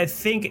I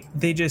think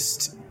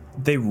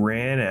they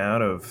ran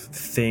out of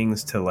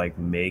things to like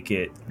make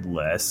it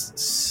less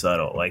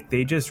subtle. Like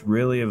they just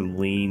really have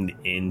leaned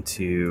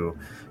into,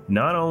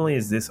 not only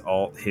is this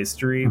alt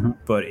history,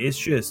 but it's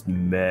just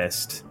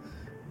messed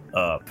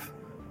up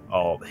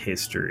alt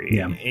history.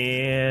 Yeah.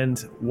 And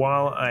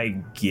while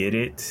I get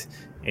it,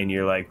 and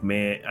you're like,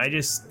 man,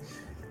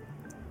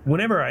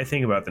 whenever I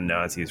think about the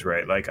Nazis,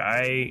 right? Like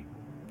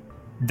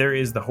there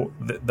is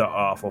the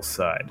awful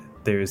side.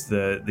 There's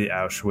the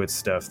Auschwitz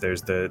stuff.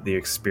 There's the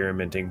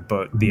experimenting.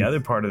 But the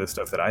other part of the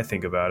stuff that I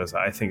think about is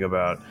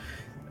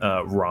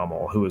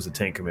Rommel, who was a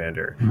tank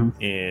commander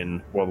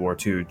in World War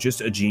II,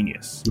 just a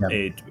genius,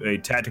 a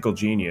tactical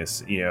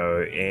genius,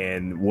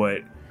 and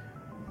what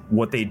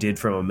they did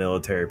from a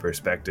military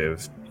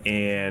perspective.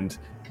 And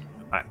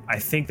I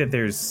think that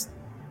there's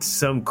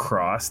some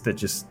cross that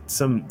just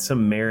some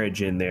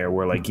marriage in there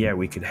where like,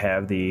 we could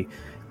have the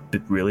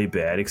really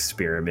bad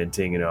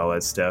experimenting and all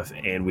that stuff,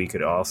 and we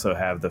could also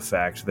have the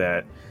fact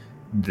that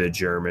the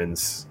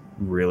Germans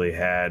really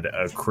had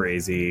a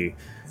crazy,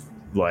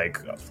 like,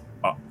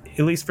 at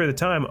least for the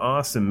time,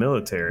 awesome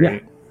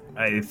military.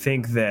 I just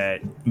think the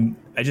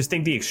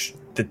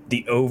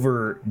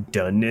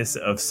overdoneness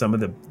of some of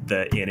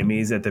the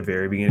enemies at the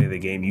very beginning of the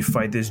game. You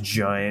fight this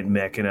giant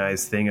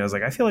mechanized thing. I was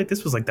like, I feel like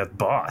this was like the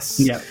boss.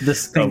 Yeah,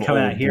 this thing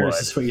coming out here. Is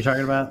this what you're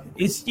talking about?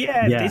 It's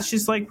it's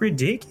just like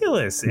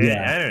ridiculous.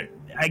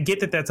 I get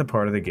that that's a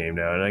part of the game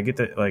now, and I get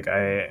that, like,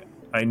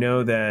 I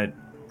know that,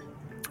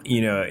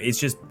 it's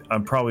just,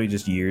 I'm probably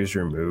just years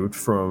removed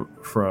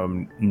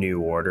from New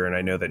Order, and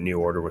I know that New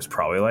Order was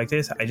probably like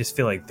this. I just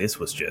feel like this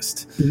was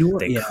just,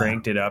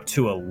 cranked it up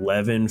to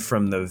 11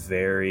 from the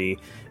very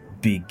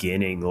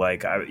beginning.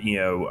 Like, I'm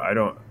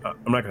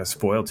not going to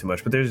spoil too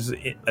much, but there's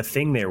a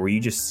thing there where you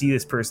just see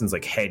this person's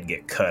like head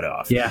get cut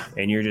off,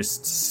 and you're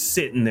just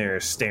sitting there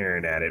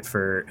staring at it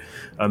for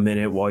a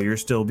minute while you're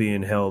still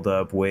being held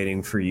up,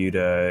 waiting for you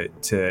to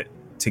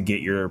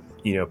get your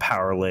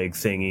power leg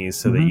thingies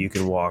so that you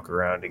can walk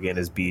around again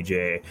as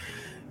BJ.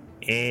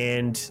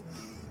 And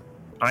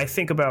I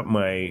think about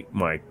my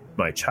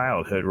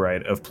childhood,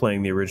 right, of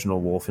playing the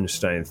original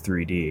Wolfenstein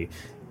 3D.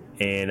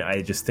 And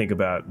I just think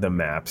about the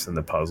maps and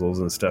the puzzles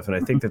and stuff, and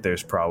I think that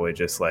there's probably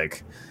just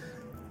like,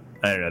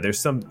 I don't know,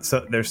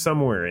 there's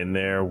somewhere in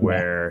there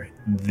where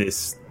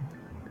this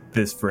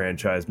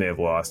franchise may have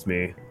lost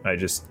me. I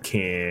just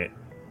can't.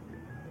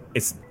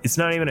 It's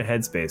not even a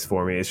headspace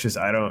for me. It's just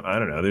I don't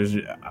know.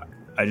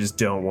 I just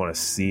don't want to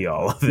see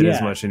all of it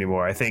as much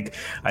anymore. I think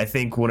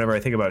whenever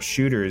I think about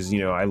shooters,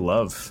 I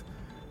love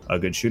a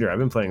good shooter. I've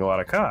been playing a lot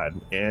of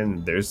COD,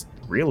 and there's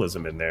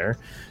realism in there.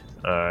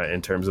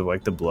 In terms of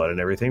like the blood and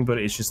everything, but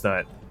it's just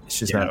not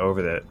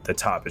over the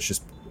top. It's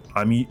just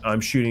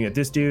I'm shooting at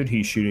this dude,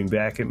 he's shooting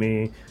back at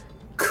me,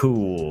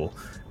 cool.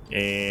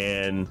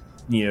 And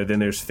then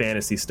there's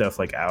fantasy stuff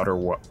like Outer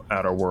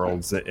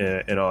Worlds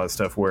and all that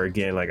stuff where,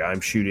 again, like,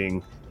 I'm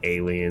shooting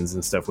aliens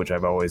and stuff, which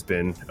I've always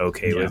been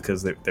okay with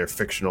because they're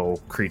fictional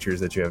creatures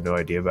that you have no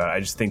idea about.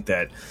 I just think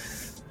that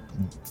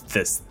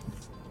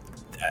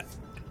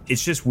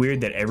it's just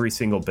weird that every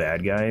single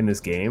bad guy in this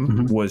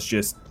game was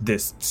just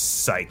this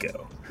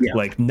psycho.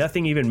 Like,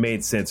 nothing even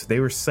made sense. They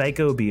were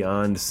psycho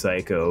beyond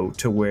psycho,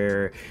 to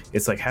where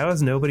it's like, how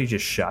has nobody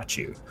just shot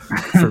you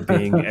for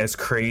being as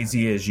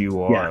crazy as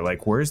you are?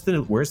 Like, where's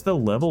the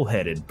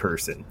level-headed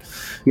person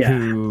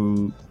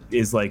who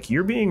is like,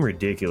 you're being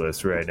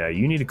ridiculous right now,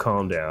 you need to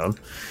calm down.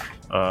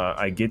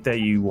 I get that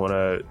you want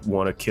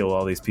to kill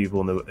all these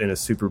people in a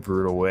super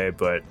brutal way,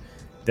 but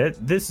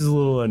this is a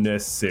little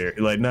unnecessary.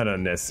 Like, not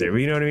unnecessary, but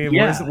you know what I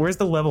mean? Where's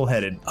the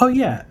level-headed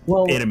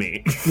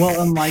enemy?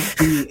 Well, and like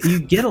you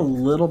get a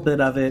little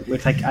bit of it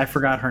with, like, I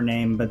forgot her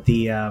name, but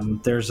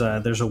there's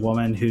a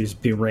woman who's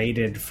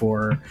berated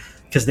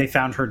because they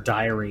found her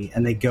diary,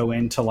 and they go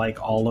into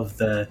like all of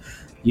the,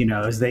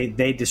 as they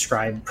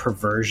describe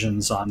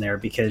perversions on there,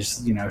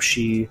 because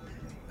she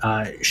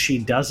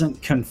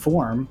doesn't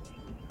conform,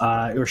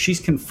 or she's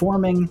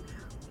conforming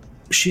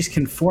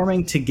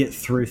to get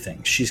through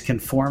things. She's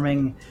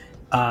conforming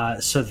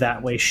so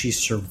that way she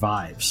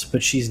survives,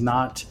 but she's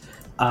not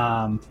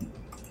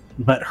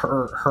but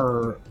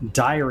her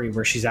diary,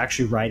 where she's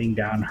actually writing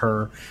down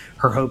her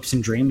hopes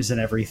and dreams and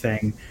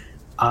everything,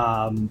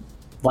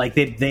 like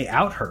they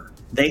out her.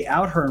 They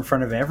out her in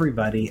front of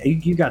everybody.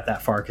 You got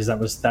that far because that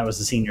was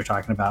the scene you're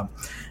talking about.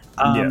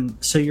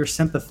 So your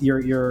sympathy,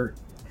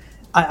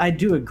 I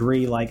do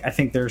agree. Like, I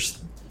think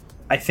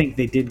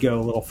they did go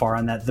a little far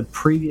on that. The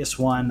previous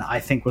one, I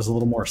think, was a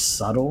little more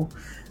subtle.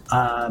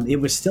 It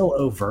was still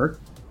overt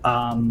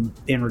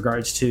in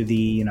regards to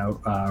the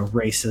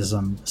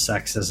racism,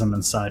 sexism,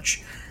 and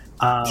such.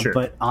 Sure.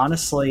 But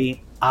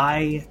honestly,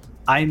 I'm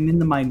in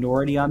the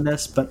minority on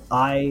this, but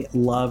I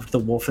loved the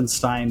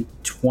Wolfenstein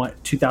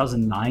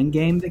 2009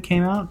 game that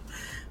came out,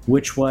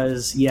 which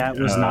was, it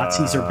was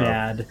Nazis are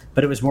bad,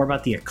 but it was more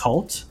about the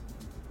occult.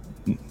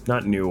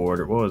 Not New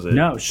Order. What was it?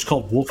 No, it was just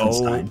called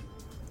Wolfenstein.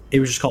 It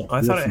was just called Wolfenstein.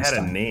 I thought it had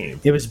a name.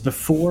 It was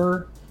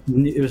before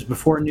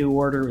New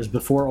Order. It was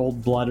before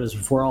Old Blood. It was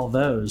before all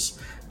those.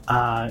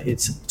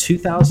 It's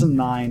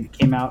 2009. It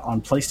came out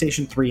on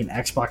PlayStation 3 and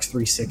Xbox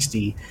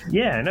 360.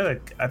 Yeah, I know that.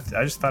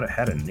 I just thought it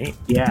had a name.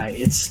 Yeah,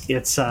 it's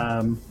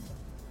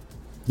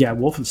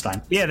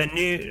Wolfenstein. Yeah, the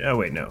new. Oh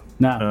wait, no.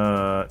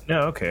 No. No.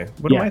 Okay.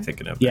 What am I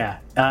thinking of? Yeah,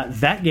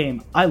 that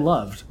game I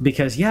loved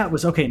because it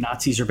was okay.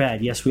 Nazis are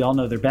bad. Yes, we all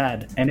know they're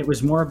bad, and it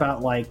was more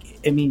about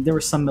there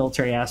was some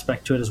military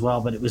aspect to it as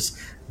well, but it was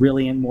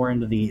really more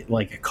into the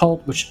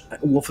occult, which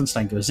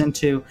Wolfenstein goes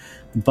into.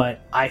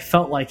 But I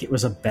felt like it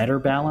was a better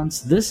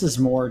balance. This is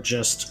more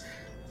just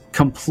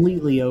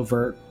completely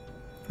overt.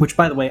 Which,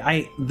 by the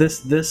way,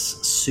 this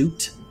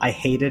suit I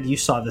hated. You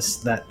saw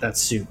that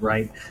suit,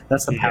 right?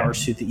 That's the power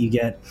suit that you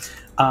get.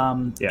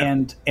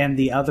 And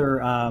the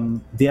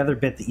other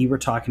bit that you were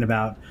talking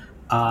about,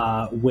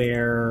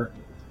 where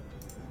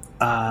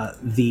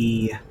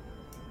the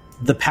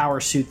power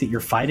suit that you're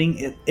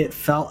fighting,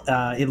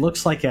 it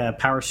looks like a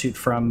power suit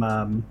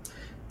from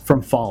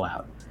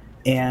Fallout.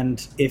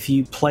 And if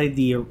you played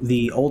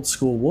the old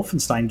school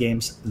Wolfenstein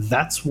games,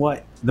 that's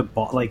what the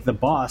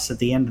boss at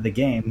the end of the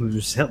game,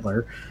 who's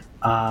Hitler,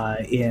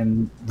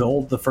 in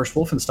the first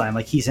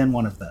Wolfenstein, he's in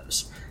one of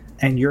those,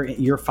 and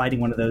you're fighting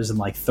one of those in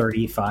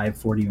 40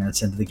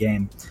 minutes into the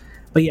game.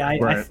 But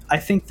I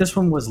think this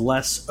one was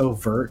less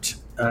overt,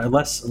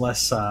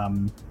 less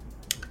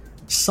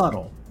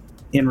subtle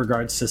in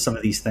regards to some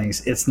of these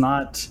things. It's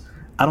not.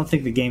 I don't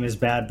think the game is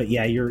bad, but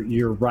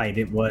you're right.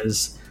 It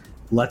was.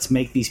 Let's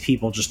make these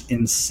people just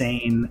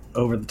insane,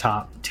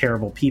 over-the-top,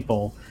 terrible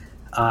people.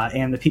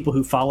 And the people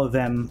who follow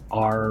them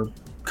are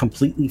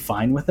completely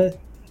fine with it.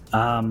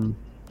 Not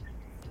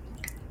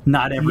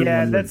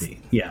everyone would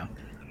be. Yeah.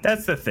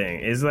 That's the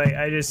thing. Is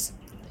I just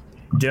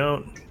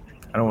don't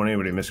want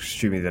anybody to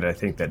misconstrue me that I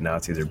think that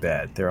Nazis are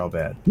bad. They're all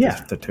bad.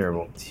 Yeah. They're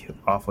terrible,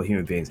 awful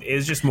human beings.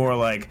 It's just more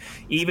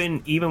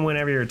even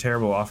whenever you're a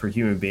terrible, awful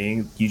human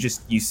being, you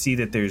see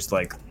that there's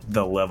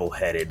the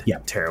level-headed,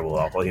 terrible,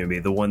 awful human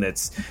being, the one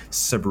that's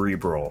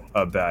cerebral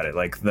about it,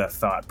 the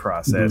thought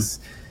process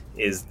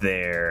is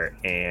there,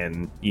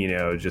 and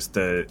just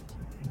the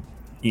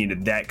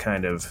that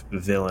kind of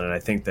villain. And I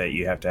think that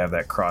you have to have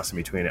that cross in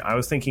between it. I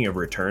was thinking of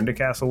Return to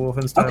Castle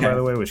Wolfenstein, by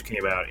the way, which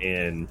came out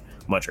in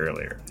much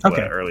earlier,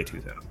 early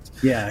 2000s.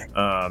 Yeah.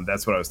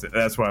 That's what I was.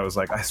 That's why I was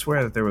I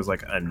swear that there was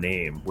a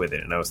name with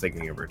it, and I was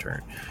thinking of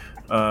Return.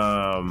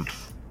 No,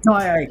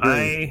 I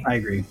agree. I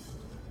agree.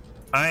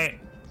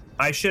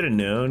 I should have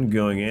known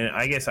going in.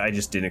 I guess I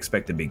just didn't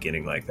expect the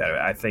beginning like that.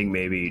 I think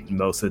maybe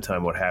most of the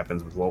time what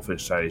happens with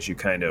Wolfenstein is you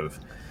kind of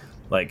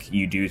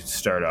you do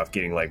start off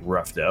getting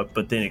roughed up,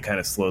 but then it kind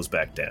of slows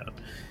back down.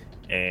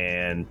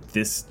 And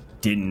this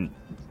didn't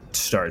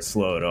start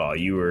slow at all.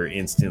 You were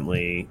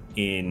instantly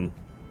in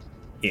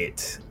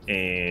it,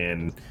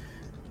 and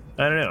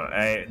I don't know.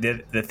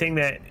 The thing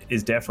that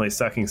is definitely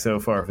sucking so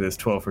far for this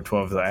 12 for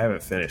 12 is I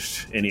haven't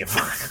finished any of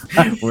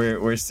them.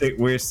 we're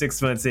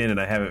 6 months in, and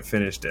I haven't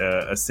finished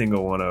a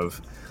single one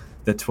of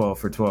the 12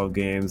 for 12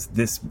 games.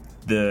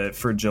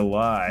 For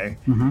July,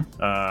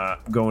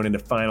 going into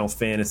Final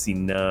Fantasy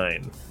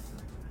 9.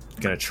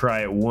 Gonna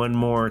try it one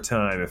more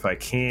time. If I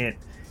can't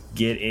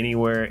get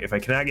anywhere, if I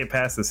cannot get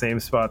past the same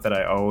spot that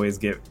I always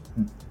get,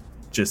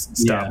 just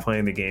stop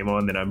playing the game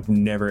on, then I'm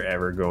never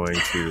ever going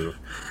to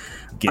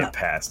get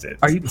past it.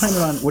 Are you playing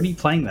it on? What are you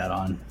playing that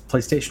on?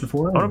 PlayStation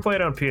 4? I'm gonna play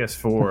it on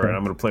PS4, and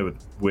I'm gonna play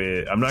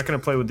with. I'm not gonna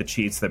play with the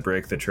cheats that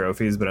break the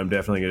trophies, but I'm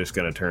definitely just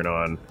gonna turn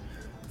on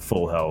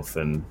full health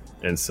and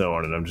so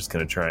on, and I'm just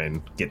gonna try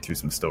and get through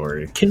some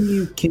story. Can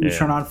you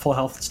turn on full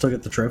health and still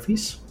get the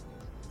trophies?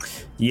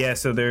 Yeah,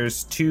 so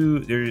there's two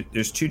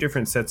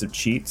different sets of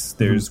cheats.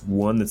 There's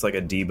one that's like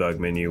a debug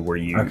menu where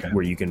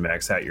you can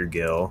max out your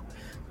gil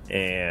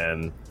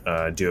and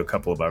do a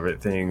couple of other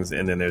things,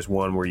 and then there's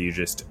one where you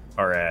just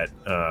are at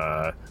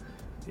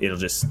it'll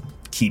just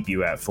keep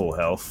you at full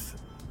health,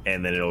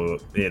 and then it'll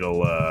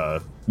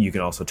you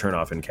can also turn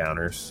off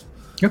encounters.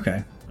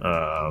 Okay.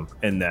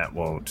 And that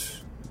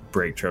won't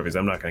break trophies.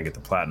 I'm not going to get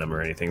the platinum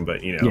or anything,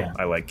 but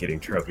I like getting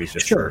trophies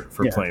just for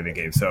playing the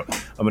game. So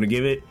I'm going to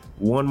give it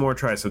one more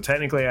try. So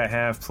technically I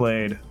have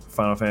played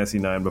Final Fantasy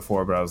 9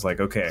 before, but I was like,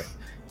 okay,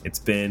 it's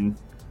been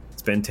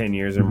It's been 10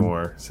 years or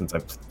more since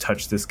I've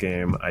touched this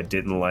game. I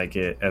didn't like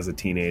it as a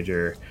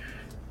teenager.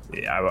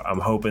 I'm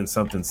hoping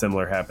something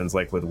similar happens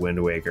like with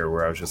Wind Waker,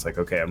 where I was just like,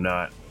 okay,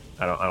 I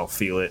don't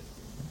feel it.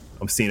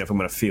 I'm seeing if I'm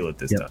going to feel it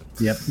this time.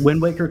 Yep.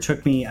 Wind Waker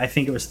took me, I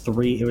think it was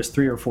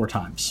three or four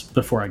times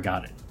before I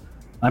got it.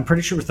 I'm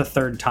pretty sure it was the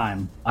third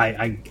time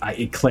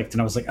it clicked, and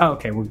I was like, oh,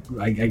 okay,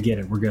 I get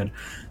it. We're good.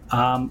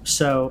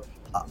 So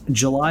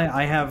July,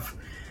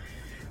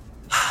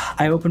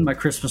 I opened my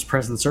Christmas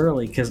presents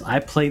early because I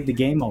played the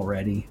game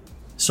already.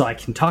 So I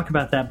can talk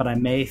about that, but I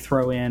may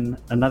throw in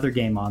another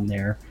game on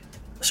there.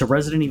 So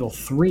Resident Evil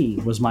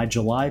 3 was my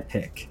July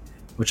pick,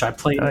 which I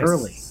played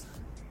early.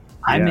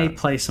 I may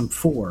play some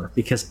 4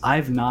 because I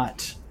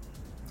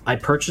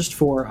purchased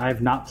 4.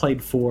 I've not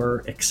played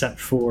 4 except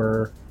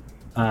for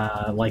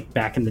like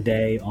back in the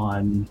day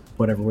on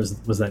whatever was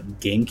that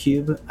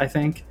GameCube, I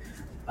think.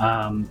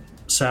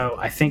 So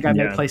I think I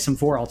may play some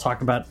 4. I'll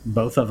talk about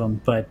both of them,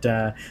 but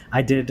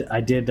I did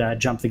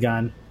jump the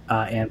gun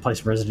and play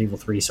some Resident Evil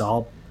 3. So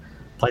I'll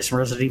play some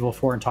Resident Evil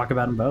 4 and talk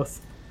about them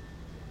both.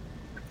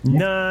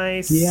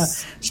 Nice. Yeah.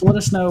 So let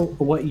us know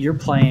what you're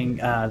playing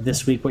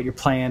this week. What you're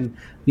playing.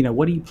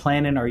 What are you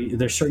planning? Are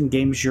there certain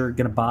games you're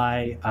going to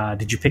buy?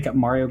 Did you pick up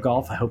Mario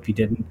Golf? I hope you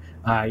didn't.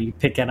 You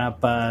picking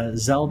up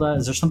Zelda?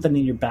 Is there something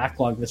in your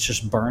backlog that's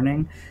just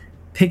burning?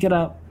 Pick it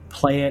up,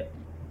 play it.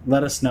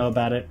 Let us know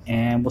about it,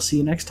 and we'll see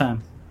you next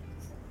time.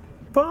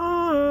 Bye.